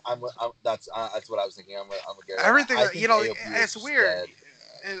 That's what I was thinking. I'm gonna get everything. It's weird.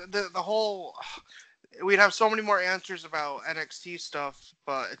 The whole we'd have so many more answers about NXT stuff,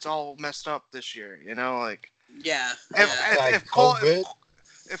 but it's all messed up this year. Yeah. If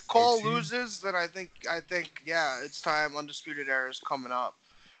Cole loses, then I think it's time. Undisputed Era is coming up.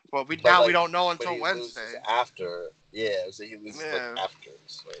 Well, we don't know until Wednesday. After, so he loses after.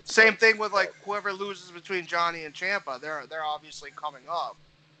 So same thing with whoever loses between Johnny and Ciampa. They're obviously coming up,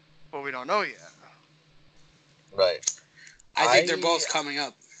 but we don't know yet. Right. I think they're both coming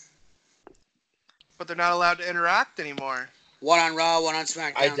up. But they're not allowed to interact anymore. One on Raw, one on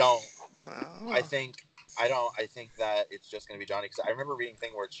SmackDown. I don't. I think that it's just going to be Johnny because I remember reading a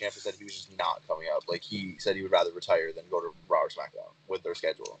thing where Ciampa said he was just not coming up. He said he would rather retire than go to Raw or SmackDown with their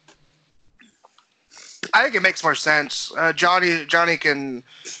schedule. I think it makes more sense. Johnny can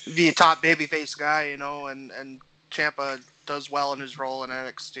be a top babyface guy, and Ciampa does well in his role in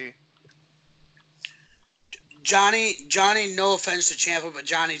NXT. Johnny, no offense to Ciampa, but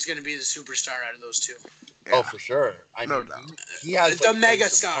Johnny's going to be the superstar out of those two. Yeah. Oh, for sure. No doubt. He has the mega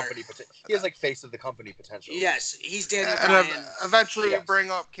star. He has face of the company potential. Yes, he's Daniel Bryan. And eventually you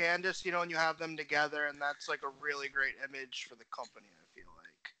bring up Candice, and you have them together, and that's a really great image for the company, I feel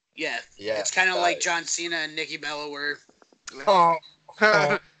like. Yeah. It's kind of like John Cena and Nikki Bella were. Were.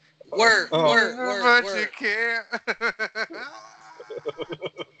 But you can't.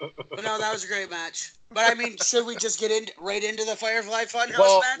 But no, that was a great match. But I mean, should we just get right into the Firefly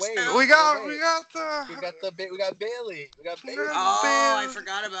Funhouse match now? We got Bailey. I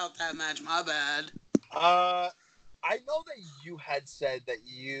forgot about that match. My bad. I know that you had said that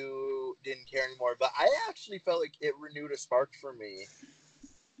you didn't care anymore. But I actually felt like it renewed a spark for me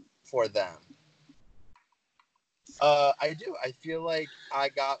for them. I do. I feel like I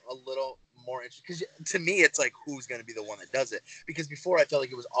got a little more interested because to me, it's like who's going to be the one that does it. Because before, I felt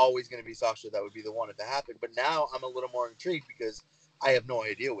like it was always going to be Sasha that would be the one if it happened. But now I'm a little more intrigued because I have no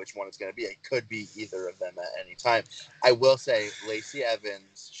idea which one it's going to be. It could be either of them at any time. I will say Lacey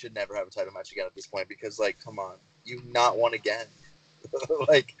Evans should never have a title match again at this point because, like, come on, you not won again.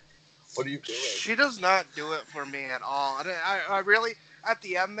 Like, what are you doing? She does not do it for me at all. I really, at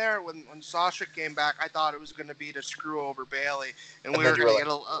the end there, when Sasha came back, I thought it was going to be to screw over Bayley, and we were going to get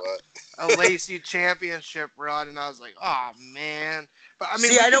a Lacey championship run, and I was like, oh, man. But I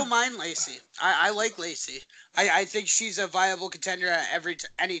mean, see, I don't mind Lacey. I like Lacey. I think she's a viable contender at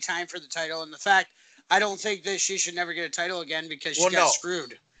any time for the title, and the fact I don't think that she should never get a title again because she got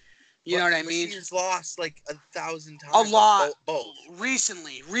screwed. You know what I mean? She's lost like 1,000 times. A lot. Both.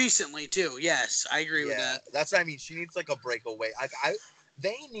 Recently too. Yes, I agree with that. That's what I mean. She needs like a breakaway.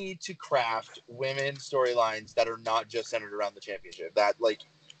 They need to craft women's storylines that are not just centered around the championship. That like,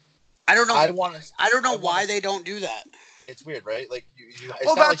 I don't know. I don't know why they don't do that. It's weird, right? Like,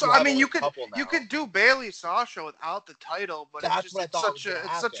 well, that's what I mean. You could do Bayley Sasha without the title, but it's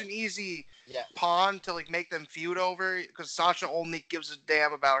such an easy pawn to like make them feud over because Sasha only gives a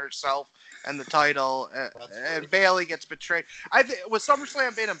damn about herself and the title, and Bayley gets betrayed. I think with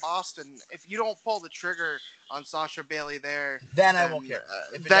SummerSlam being in Boston, if you don't pull the trigger on Sasha Bayley there, then I won't care.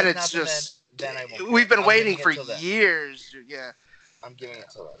 Then it's just then I won't. We've been waiting for years. Yeah, I'm giving it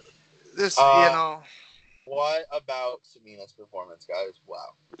to that. This, you know. What about Tamina's performance, guys?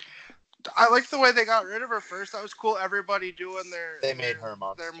 Wow. I like the way they got rid of her first. That was cool. Everybody doing They made her a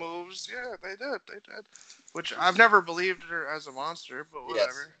monster. Their moves. Yeah, they did. Which I've never believed her as a monster, but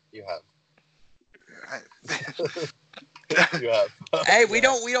whatever. Yes, you have. You have. Hey, we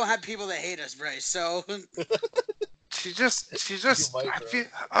don't have people that hate us, Bryce. So she's just she's just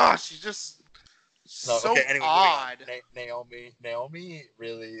anyway, odd. Naomi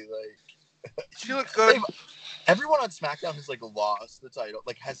really like. She looked good. Everyone on SmackDown has like lost the title,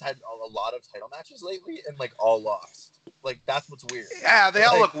 like has had a lot of title matches lately, and like all lost. Like that's what's weird. Yeah, they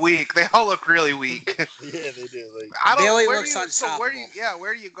all look weak. They all look really weak. Yeah, they do. Like Bayley looks unstoppable.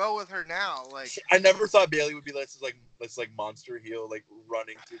 Where do you go with her now? Like I never thought Bayley would be this monster heel, like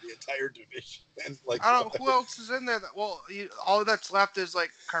running through the entire division. And like I don't know who else is in there. All that's left is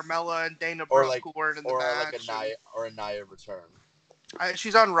like Carmella and Dana Brooke who weren't in the match. Or a Nia return.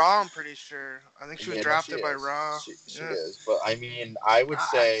 She's on Raw, I'm pretty sure. I think she was drafted by Raw. She is. But, I mean, I would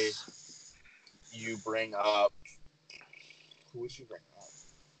say you bring up... Who would you bring up?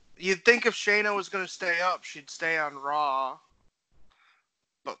 You'd think if Shayna was going to stay up, she'd stay on Raw.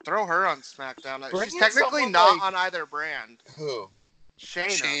 But throw her on SmackDown. She's technically not on either brand. Who?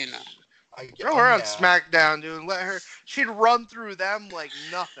 Shayna. Throw her on SmackDown, dude. Let her... She'd run through them like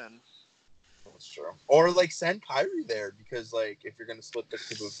nothing. True. Or like send Kyrie there because like if you're gonna split the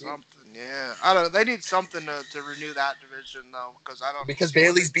two of something, yeah. I don't know. They need something to renew that division though, because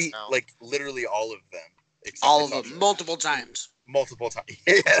Bayley's beat like literally all of them. All of them, multiple times.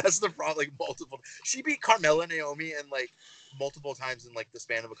 Yeah, that's the problem. Like multiple. She beat Carmella and Naomi and like multiple times in like the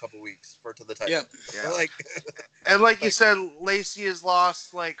span of a couple weeks to the title. Yeah. Like, and like you said, Lacey has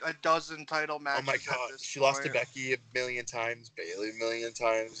lost like a dozen title matches. Oh my god, she lost to Becky 1,000,000 times, Bayley 1,000,000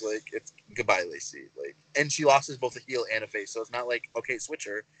 times. Like it's goodbye, Lacey. Like, and she lost as both a heel and a face, so it's not like okay, switch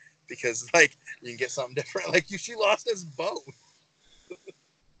her because like you can get something different. Like she lost as both.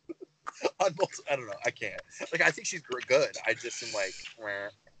 On both, I don't know. I can't. Like I think she's good. I just am like. Meh.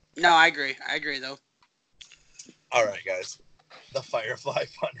 No, I agree though. All right, guys. The Firefly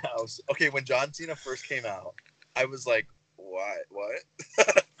Funhouse. Okay, when John Cena first came out, I was like, what?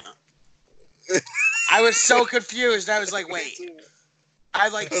 I was so confused. I was like, wait. I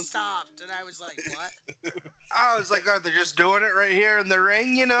like stopped and I was like, what? I was like, oh, they're just doing it right here in the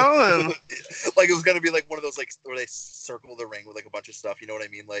ring, you know? And... like it was gonna be like one of those like where they circle the ring with like a bunch of stuff, you know what I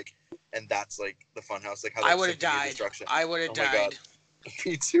mean? Like, and that's like the Funhouse. Like how I would have died. I would have died. God.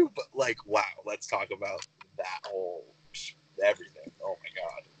 Me too, but like, wow. Let's talk about that whole everything. Oh my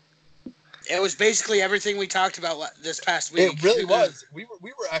god. It was basically everything we talked about this past week. It really was. We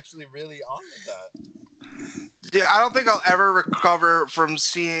were actually really on with that. Yeah, I don't think I'll ever recover from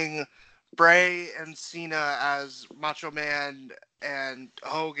seeing Bray and Cena as Macho Man and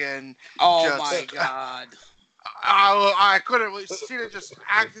Hogan. Oh my god. I couldn't. Cena just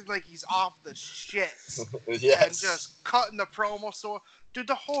acting like he's off the shit. Yes. And just cutting the promo. So, dude,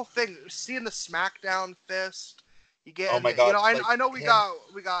 the whole thing, seeing the SmackDown fist, you get. Oh my god. You know, I know we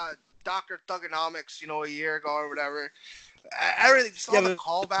got Dr. Thugonomics, a year ago or whatever. Everything, just all the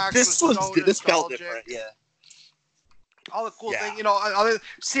callbacks. This felt different. Yeah. All the cool thing,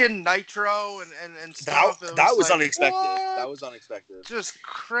 seeing Nitro and stuff. That was unexpected. What? That was unexpected. Just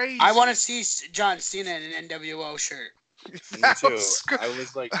crazy. I want to see John Cena in an NWO shirt. Me too. I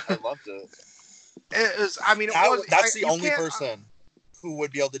was like, I loved it. It was. That's the only person who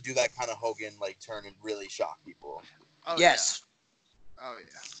would be able to do that kind of Hogan like turn and really shock people. Oh, yes. Yeah. Oh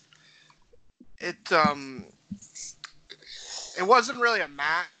yeah. It wasn't really a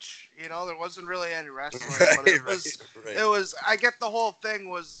match. There wasn't really any wrestling. But it was. I get the whole thing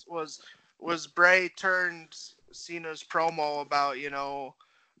was Bray turned Cena's promo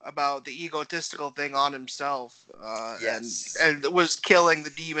about the egotistical thing on himself, and was killing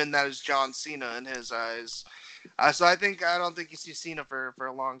the demon that is John Cena in his eyes. So I don't think you see Cena for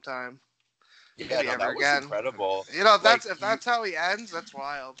a long time. Yeah, that was incredible. If that's how he ends, that's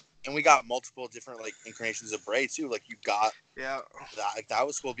wild. And we got multiple different like incarnations of Bray too. Like you got that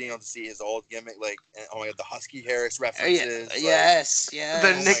was cool being able to see his old gimmick. Like, oh my god, the Husky Harris references. Yes.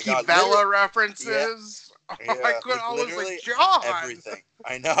 The Nikki Bella references. Yeah, I was like, John. Everything.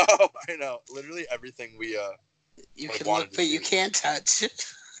 I know. Literally everything we you can look, but you can't touch. It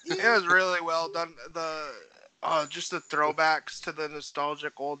was really well done. Just the throwbacks to the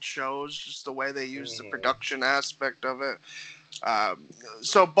nostalgic old shows, just the way they used the production aspect of it.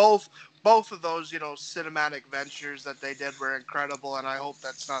 So both of those, cinematic ventures that they did were incredible, and I hope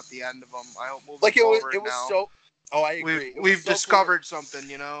that's not the end of them. I hope moving forward it was now, so. Oh, I agree. We've discovered something,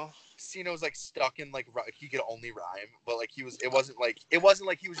 Cena was like stuck in like he could only rhyme, but like it wasn't like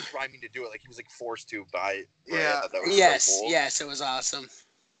he was just rhyming to do it. Like he was like forced to by. Yeah. That was so cool. Yes, it was awesome.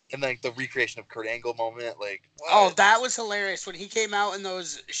 And like the recreation of Kurt Angle moment, like what? Oh, that was hilarious when he came out in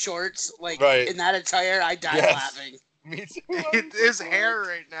those shorts, like in that attire. I died laughing. Me too. His hair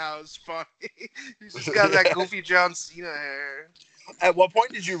right now is funny. He's just got that goofy John Cena hair. At what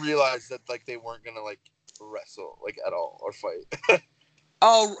point did you realize that like they weren't gonna like wrestle like at all or fight?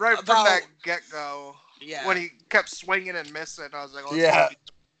 Oh, right from that get-go. Yeah. When he kept swinging and missing, I was like,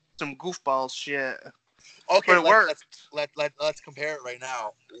 some goofball shit. Okay, but it worked. Let's compare it right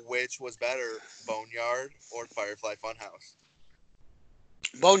now. Which was better, Boneyard or Firefly Funhouse?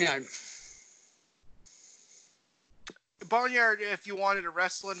 Boneyard. Boneyard, if you wanted a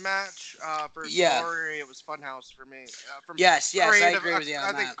wrestling match for story, it was Funhouse for me. Yes, I agree with you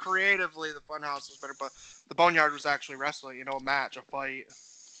on that. I think creatively the Funhouse was better, but the Boneyard was actually wrestling, a match, a fight.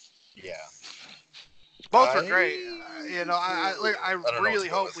 Yeah. Both were great. I really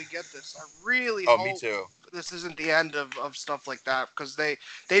hope we get this. I really hope me too. This isn't the end of stuff like that, because they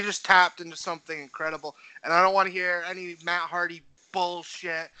just tapped into something incredible, and I don't want to hear any Matt Hardy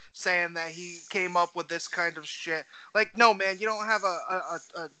bullshit saying that he came up with this kind of shit. Like, no, man, you don't have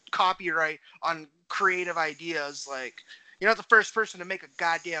a copyright on creative ideas. Like, you're not the first person to make a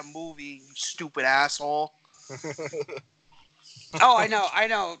goddamn movie, you stupid asshole. Oh, I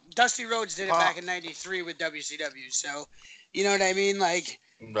know. Dusty Rhodes did it back in '93 with WCW, so you know what I mean? Like,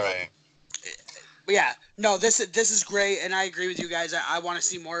 right. Yeah. No, this is great, and I agree with you guys. I want to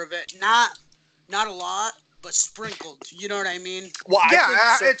see more of it. Not a lot, but sprinkled. You know what I mean? Well,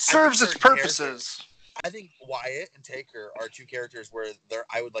 it serves its purposes. I think Wyatt and Taker are two characters where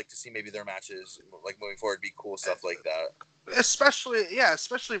I would like to see maybe their matches like moving forward be cool stuff like that. Especially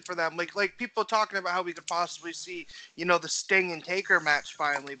for them. Like people talking about how we could possibly see, the Sting and Taker match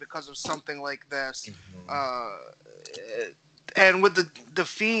finally because of something like this. Mm-hmm. And with the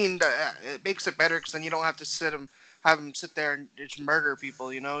Fiend, it makes it better because then you don't have to have him sit there and just murder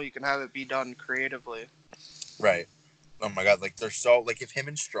people. You can have it be done creatively. Right. Oh my god! Like they're so like if him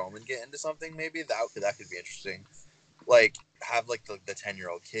and Strowman get into something, maybe that could be interesting. Like have like the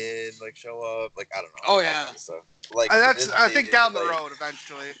 10-year-old kid like show up. Like I don't know. Oh yeah. So like I think down the road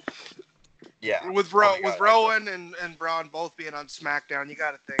eventually. Yeah. With Rowan and Braun both being on SmackDown, you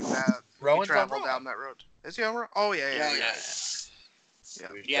got to think that Rowan travel down that road. Is he on Raw? Oh yeah.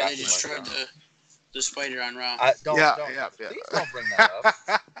 Yeah, they destroyed the spider on Raw. Please don't bring that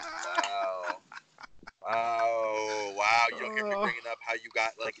up. Wow. You don't hear me bringing up how you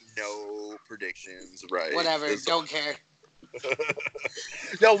got like no predictions right. Whatever, don't care.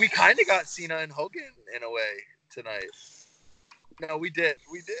 No, we kind of got Cena and Hogan in a way tonight. No, we did.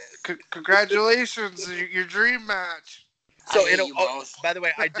 Congratulations, your dream match. So, by the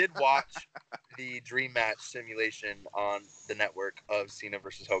way, I did watch the dream match simulation on the network of Cena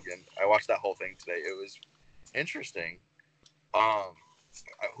versus Hogan. I watched that whole thing today. It was interesting.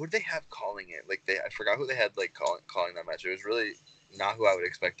 Who did they have calling it? Like I forgot who they had like calling that match. It was really not who I would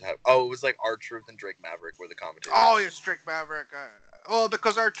expect to have. Oh, it was like R-Truth and Drake Maverick were the commentators. Oh, it's Drake Maverick. Well,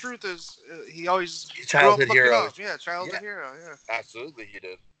 because our truth is he always childhood grew up hero. Up. Yeah, childhood hero. Yeah. Absolutely, he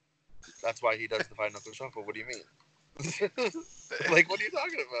did. That's why he does the five knuckle shuffle. What do you mean? Like, what are you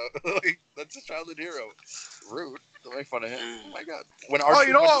talking about? Like, that's a childhood hero. Rude. Don't make fun of him. Oh my god. When our went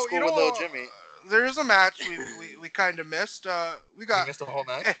to school with little Jimmy. There is a match we kind of missed. We missed a whole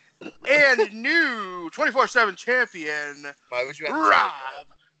match. And new 24/7 champion. Why would you have Rob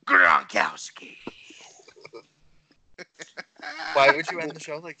Gronkowski? Why would you end the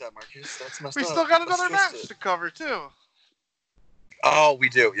show like that, Marcus? That's messed up. We still got another match to cover too. Oh, we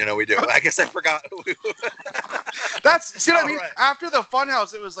do. We do. I guess I forgot. See what I mean? Right. After the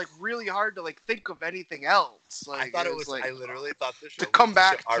Funhouse, it was like really hard to like think of anything else. Like, I thought it was like I literally thought the show to come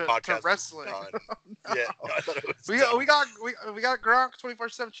back to wrestling. No. Yeah, no, I thought it was. We got Gronk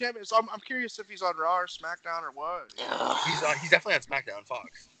 24/7 champion. So I'm curious if he's on Raw or SmackDown or what. He's definitely on SmackDown,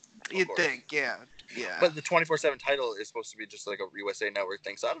 Fox. You'd think, yeah. But the 24/7 title is supposed to be just like a USA Network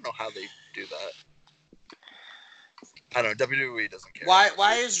thing, so I don't know how they do that. I don't know. WWE doesn't care.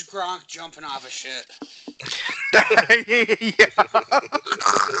 Why is Gronk jumping off of shit?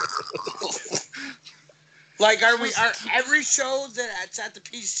 Like, are every show that's at the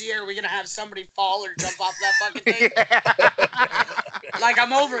PC, are we gonna have somebody fall or jump off that fucking thing? Yeah. Like,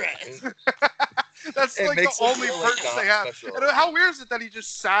 I'm over it. That's like the only perks they have. And how weird is it that he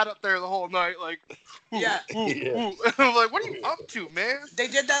just sat up there the whole night, like, ooh, yeah. Ooh. I'm like, what are you up to, man? They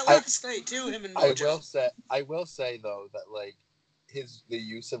did that last night too, him and Mojo. I will say though that like the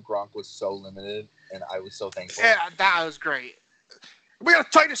use of Gronk was so limited, and I was so thankful. Yeah, that was great. We got a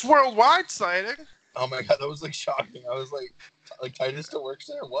Titus Worldwide sighting. Oh my god, that was like shocking. I was like Titus still works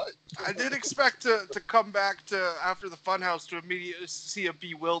there? What? I did expect to come back to after the Funhouse to immediately see a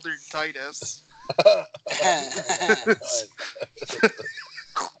bewildered Titus.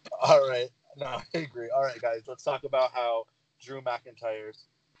 All right. No, I agree. All right, guys, let's talk about how Drew McIntyre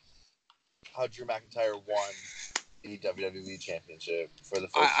won the WWE Championship for the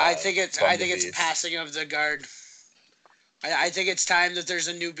first time. I think it's passing of the guard. I think it's time that there's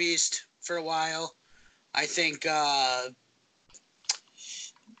a new beast for a while. I think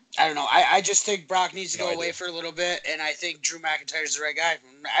I don't know. I just think Brock needs to go away for a little bit, and I think Drew McIntyre is the right guy.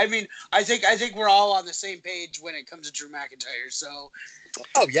 I mean, I think we're all on the same page when it comes to Drew McIntyre. So.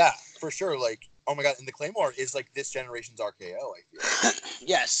 Oh yeah, for sure. Like, oh my god, and the Claymore is like this generation's RKO. I feel.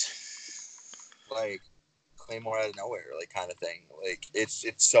 Yes. Like Claymore out of nowhere, like kind of thing. Like it's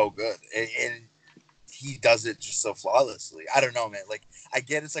so good, and he does it just so flawlessly. I don't know, man. Like I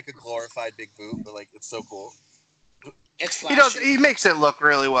get it's like a glorified big boot, but like it's so cool. It's flashy. He makes it look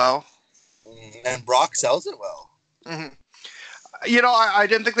really well. And Brock sells it well. Mm-hmm. I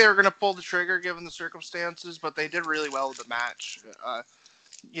didn't think they were going to pull the trigger given the circumstances, but they did really well with the match.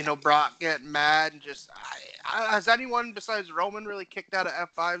 Brock getting mad and just... has anyone besides Roman really kicked out of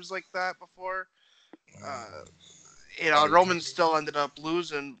F5s like that before? Roman still ended up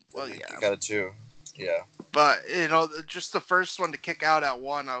losing. Well, yeah. Got it too. Yeah. But, just the first one to kick out at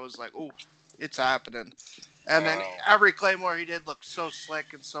one, I was like, ooh, it's happening. And then every Claymore he did looked so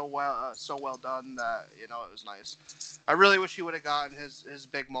slick and so well done that it was nice. I really wish he would have gotten his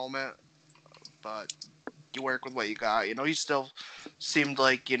big moment, but you work with what you got. He still seemed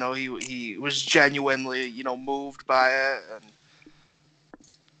like he was genuinely moved by it, and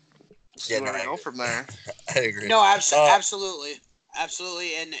see where we go from there. I agree. No, absolutely,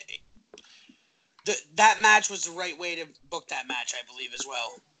 and that match was the right way to book that match, I believe, as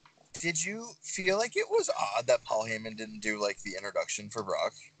well. Did you feel like it was odd that Paul Heyman didn't do like the introduction for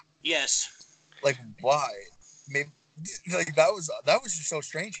Brock? Yes. Like why? Maybe like that was just so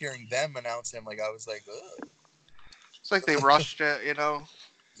strange hearing them announce him. Like I was like, ugh. It's like they rushed it,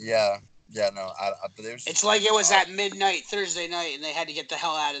 Yeah, no. But it's like it was at midnight Thursday night, and they had to get the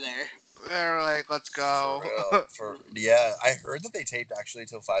hell out of there. They're like, let's go. Yeah, I heard that they taped actually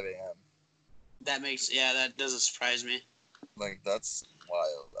till 5 a.m. That doesn't surprise me. Like that's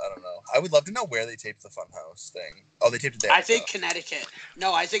wild. I don't know. I would love to know where they taped the Funhouse thing. Oh, they taped it there. I think Connecticut.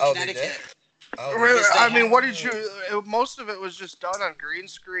 No, I think Connecticut. Oh, really? I mean, what did you? Most of it was just done on green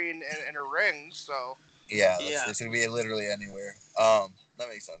screen in a ring. So yeah, it's gonna be literally anywhere. That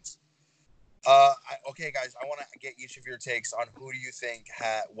makes sense. Okay, guys, I want to get each of your takes on who do you think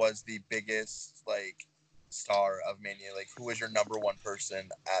was the biggest star of Mania? Like, who was your number one person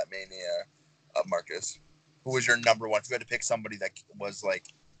at Mania? Marcus, who was your number one? If you had to pick somebody that was like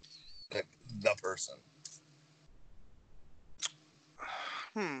the person.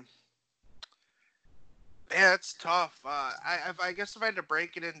 Yeah, it's tough. I guess if I had to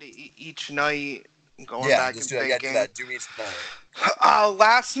break it into each night, going back and thinking. Get to that. Do me tonight.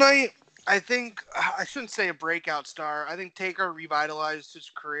 Last night, I think I shouldn't say a breakout star. I think Taker revitalized his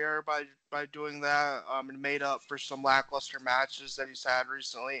career by doing that, and made up for some lackluster matches that he's had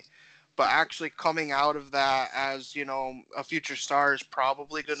recently. But actually coming out of that as, a future star is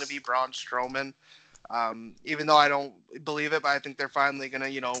probably going to be Braun Strowman. Even though I don't believe it, but I think they're finally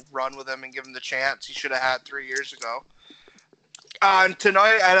going to, run with him and give him the chance he should have had 3 years ago. And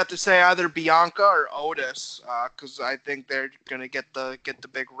tonight, I'd have to say either Bianca or Otis, because I think they're gonna get the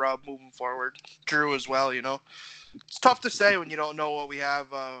big rub moving forward. Drew as well, It's tough to say when you don't know what we have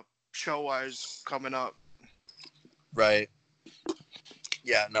show wise coming up. Right.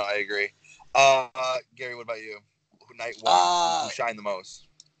 Yeah. No, I agree. Gary, what about you? Night one, who shined the most?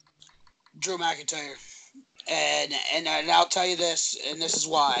 Drew McIntyre, and I'll tell you this, and this is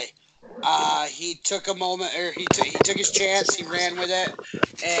why. He took a moment, or he took his chance. He ran with it,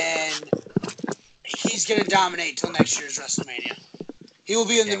 and he's gonna dominate till next year's WrestleMania. He will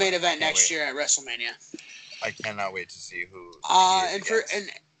be in the main event next year at WrestleMania. I cannot wait to see who.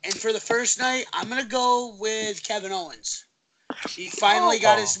 And for the first night, I'm gonna go with Kevin Owens. He finally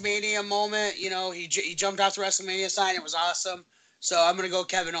got his Mania moment. He jumped off the WrestleMania sign. It was awesome. So I'm gonna go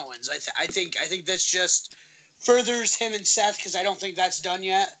Kevin Owens. I think this just furthers him and Seth, because I don't think that's done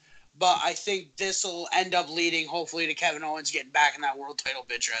yet. But I think this will end up leading, hopefully, to Kevin Owens getting back in that world title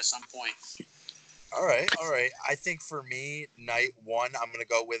picture at some point. All right. I think for me, night one, I'm going to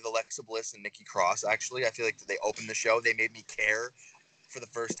go with Alexa Bliss and Nikki Cross, actually. I feel like they opened the show. They made me care for the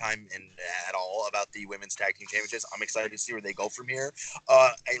first time at all about the Women's Tag Team Championships. I'm excited to see where they go from here.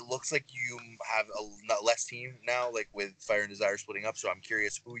 It looks like you have a less team now, like with Fire and Desire splitting up, so I'm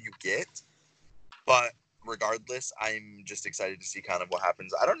curious who you get. But regardless, I'm just excited to see kind of what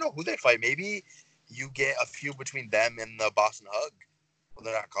happens. I don't know who they fight. Maybe you get a feud between them and the Boston Hug. Well,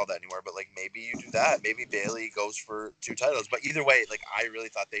 they're not called that anymore, but maybe you do that. Maybe Bayley goes for 2 titles. But either way, I really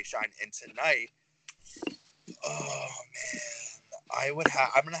thought they shined. And tonight, oh man,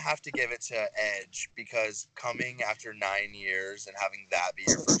 I'm gonna have to give it to Edge, because coming after 9 years and having that be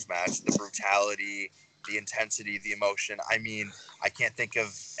your first match, the brutality, the intensity, the emotion. I mean, I can't think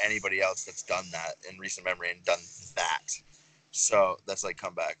of anybody else that's done that in recent memory and done that. So that's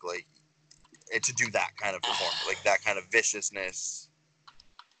comeback, to do that kind of performance, that kind of viciousness.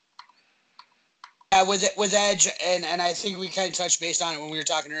 Yeah, with Edge, and I think we kind of touched base on it when we were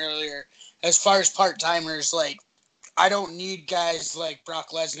talking earlier. As far as part-timers, I don't need guys like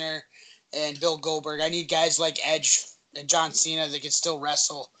Brock Lesnar and Bill Goldberg. I need guys like Edge and John Cena that can still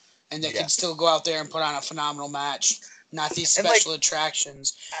wrestle and that can still go out there and put on a phenomenal match, not these special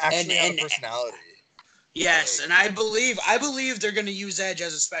attractions. Actually, and personality. Yes, and I believe they're going to use Edge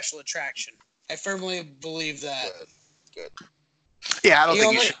as a special attraction. I firmly believe that. Good. Yeah, I don't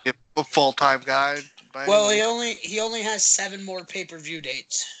think he should be a full-time guy. Well, he only has 7 more pay-per-view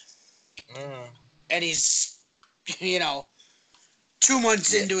dates. And he's, 2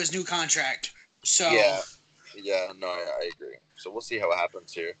 months into his new contract. So yeah, no, I agree. So we'll see how it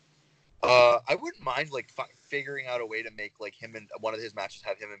happens here. I wouldn't mind figuring out a way to make him and one of his matches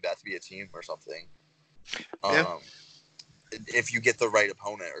have him and Beth be a team or something. If you get the right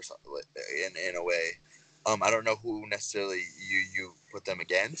opponent or something in a way. I don't know who necessarily you put them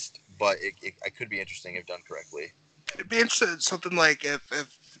against, but it could be interesting if done correctly. It'd be interesting, something like if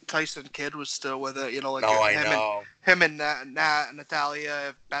Tyson Kidd was still with it, him and Nat and Natalia,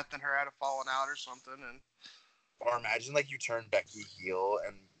 if Beth and her had fallen out or something, or imagine you turn Becky heel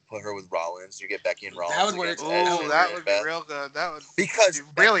and put her with Rollins, you get Becky and Rollins. That would work. Oh, that would be real good. That would be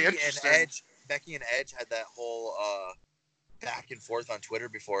really interesting. Becky and Edge had that whole back and forth on Twitter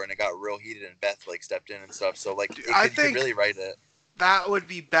before, and it got real heated, and Beth stepped in and stuff. So you could really write it. That would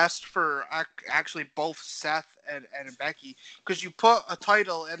be best for actually both Seth and Becky, because you put a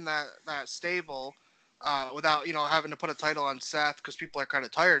title in that stable without having to put a title on Seth, because people are kind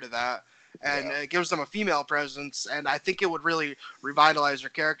of tired of that, and it gives them a female presence, and I think it would really revitalize her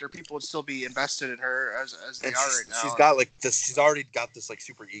character. People would still be invested in her as they are right now. She's got this. She's already got this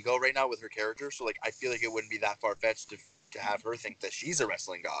super ego right now with her character, so I feel like it wouldn't be that far fetched to have her think that she's a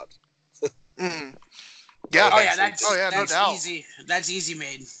wrestling god. Mm-hmm. Yeah. That's no doubt. Easy. That's easy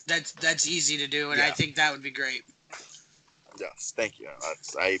made. That's easy to do, and I think that would be great. Yes, thank you.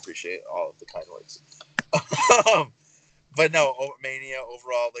 I appreciate all of the kind words. But no, Mania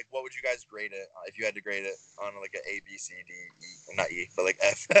overall, what would you guys grade it if you had to grade it on an A, B, C, D, E, not E, but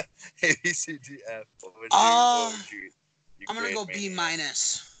F, A, B, C, D, F? What would you I'm gonna go B-.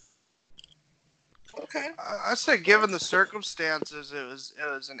 Okay. I'd say, given the circumstances, it was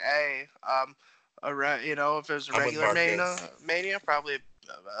an A. If it was a regular Mania, probably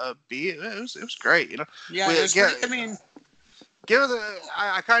a B. It was great. Yeah, it was great. I mean,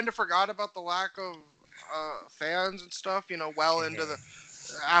 I kind of forgot about the lack of fans and stuff. Well into the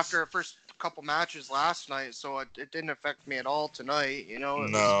after the first couple matches last night, so it didn't affect me at all tonight.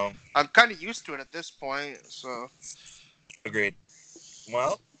 I'm kind of used to it at this point. So agreed.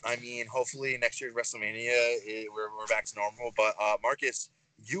 Well, I mean, hopefully next year's WrestleMania we're back to normal. But Marcus,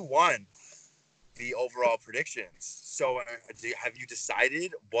 you won the overall predictions. So have you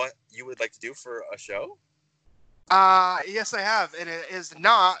decided what you would like to do for a show? Yes, I have, and it is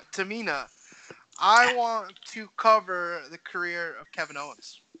not Tamina. I want to cover the career of Kevin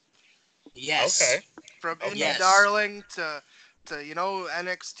Owens. Yes. Okay. From Indie Darling to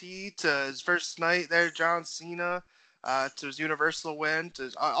NXT to his first night there, John Cena, to his Universal win, to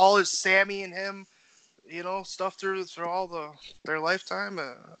all his Sammy and him, stuff through all their lifetime.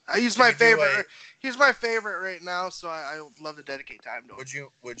 He's my favorite. He's my favorite right now, so I would love to dedicate time to him.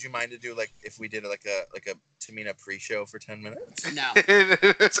 Would you mind to do if we did like a Tamina pre-show for 10 minutes? No.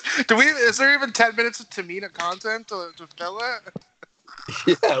 Is there even 10 minutes of Tamina content to fill it?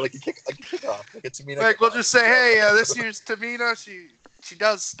 Yeah, like a kickoff, like a Tamina. We'll just say, hey, this year's Tamina. She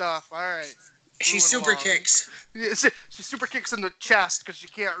does stuff. All right. She super kicks. She super kicks in the chest because she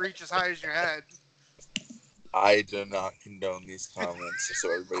can't reach as high as your head. I do not condone these comments, just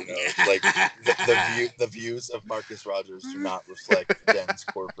so everybody knows. Like the views of Marcus Rogers do not reflect Den's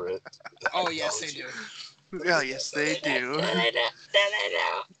corporate. Oh yes, they do. Yeah, yes, they do.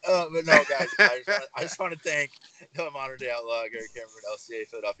 But no, guys, I just want to thank the Modern Day Outlaw, Gary Cameron, LCA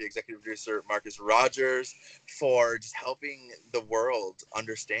Philadelphia executive producer Marcus Rogers, for just helping the world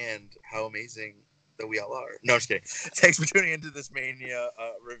understand how amazing that we all are. No, I'm just kidding. Thanks for tuning into this Mania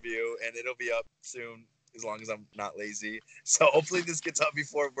review, and it'll be up soon, as long as I'm not lazy. So hopefully this gets up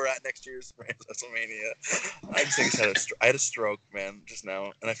before we're at next year's WrestleMania. I had a stroke, man, just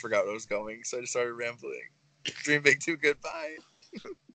now, and I forgot where I was going, so I just started rambling. Dream big, too good. Bye.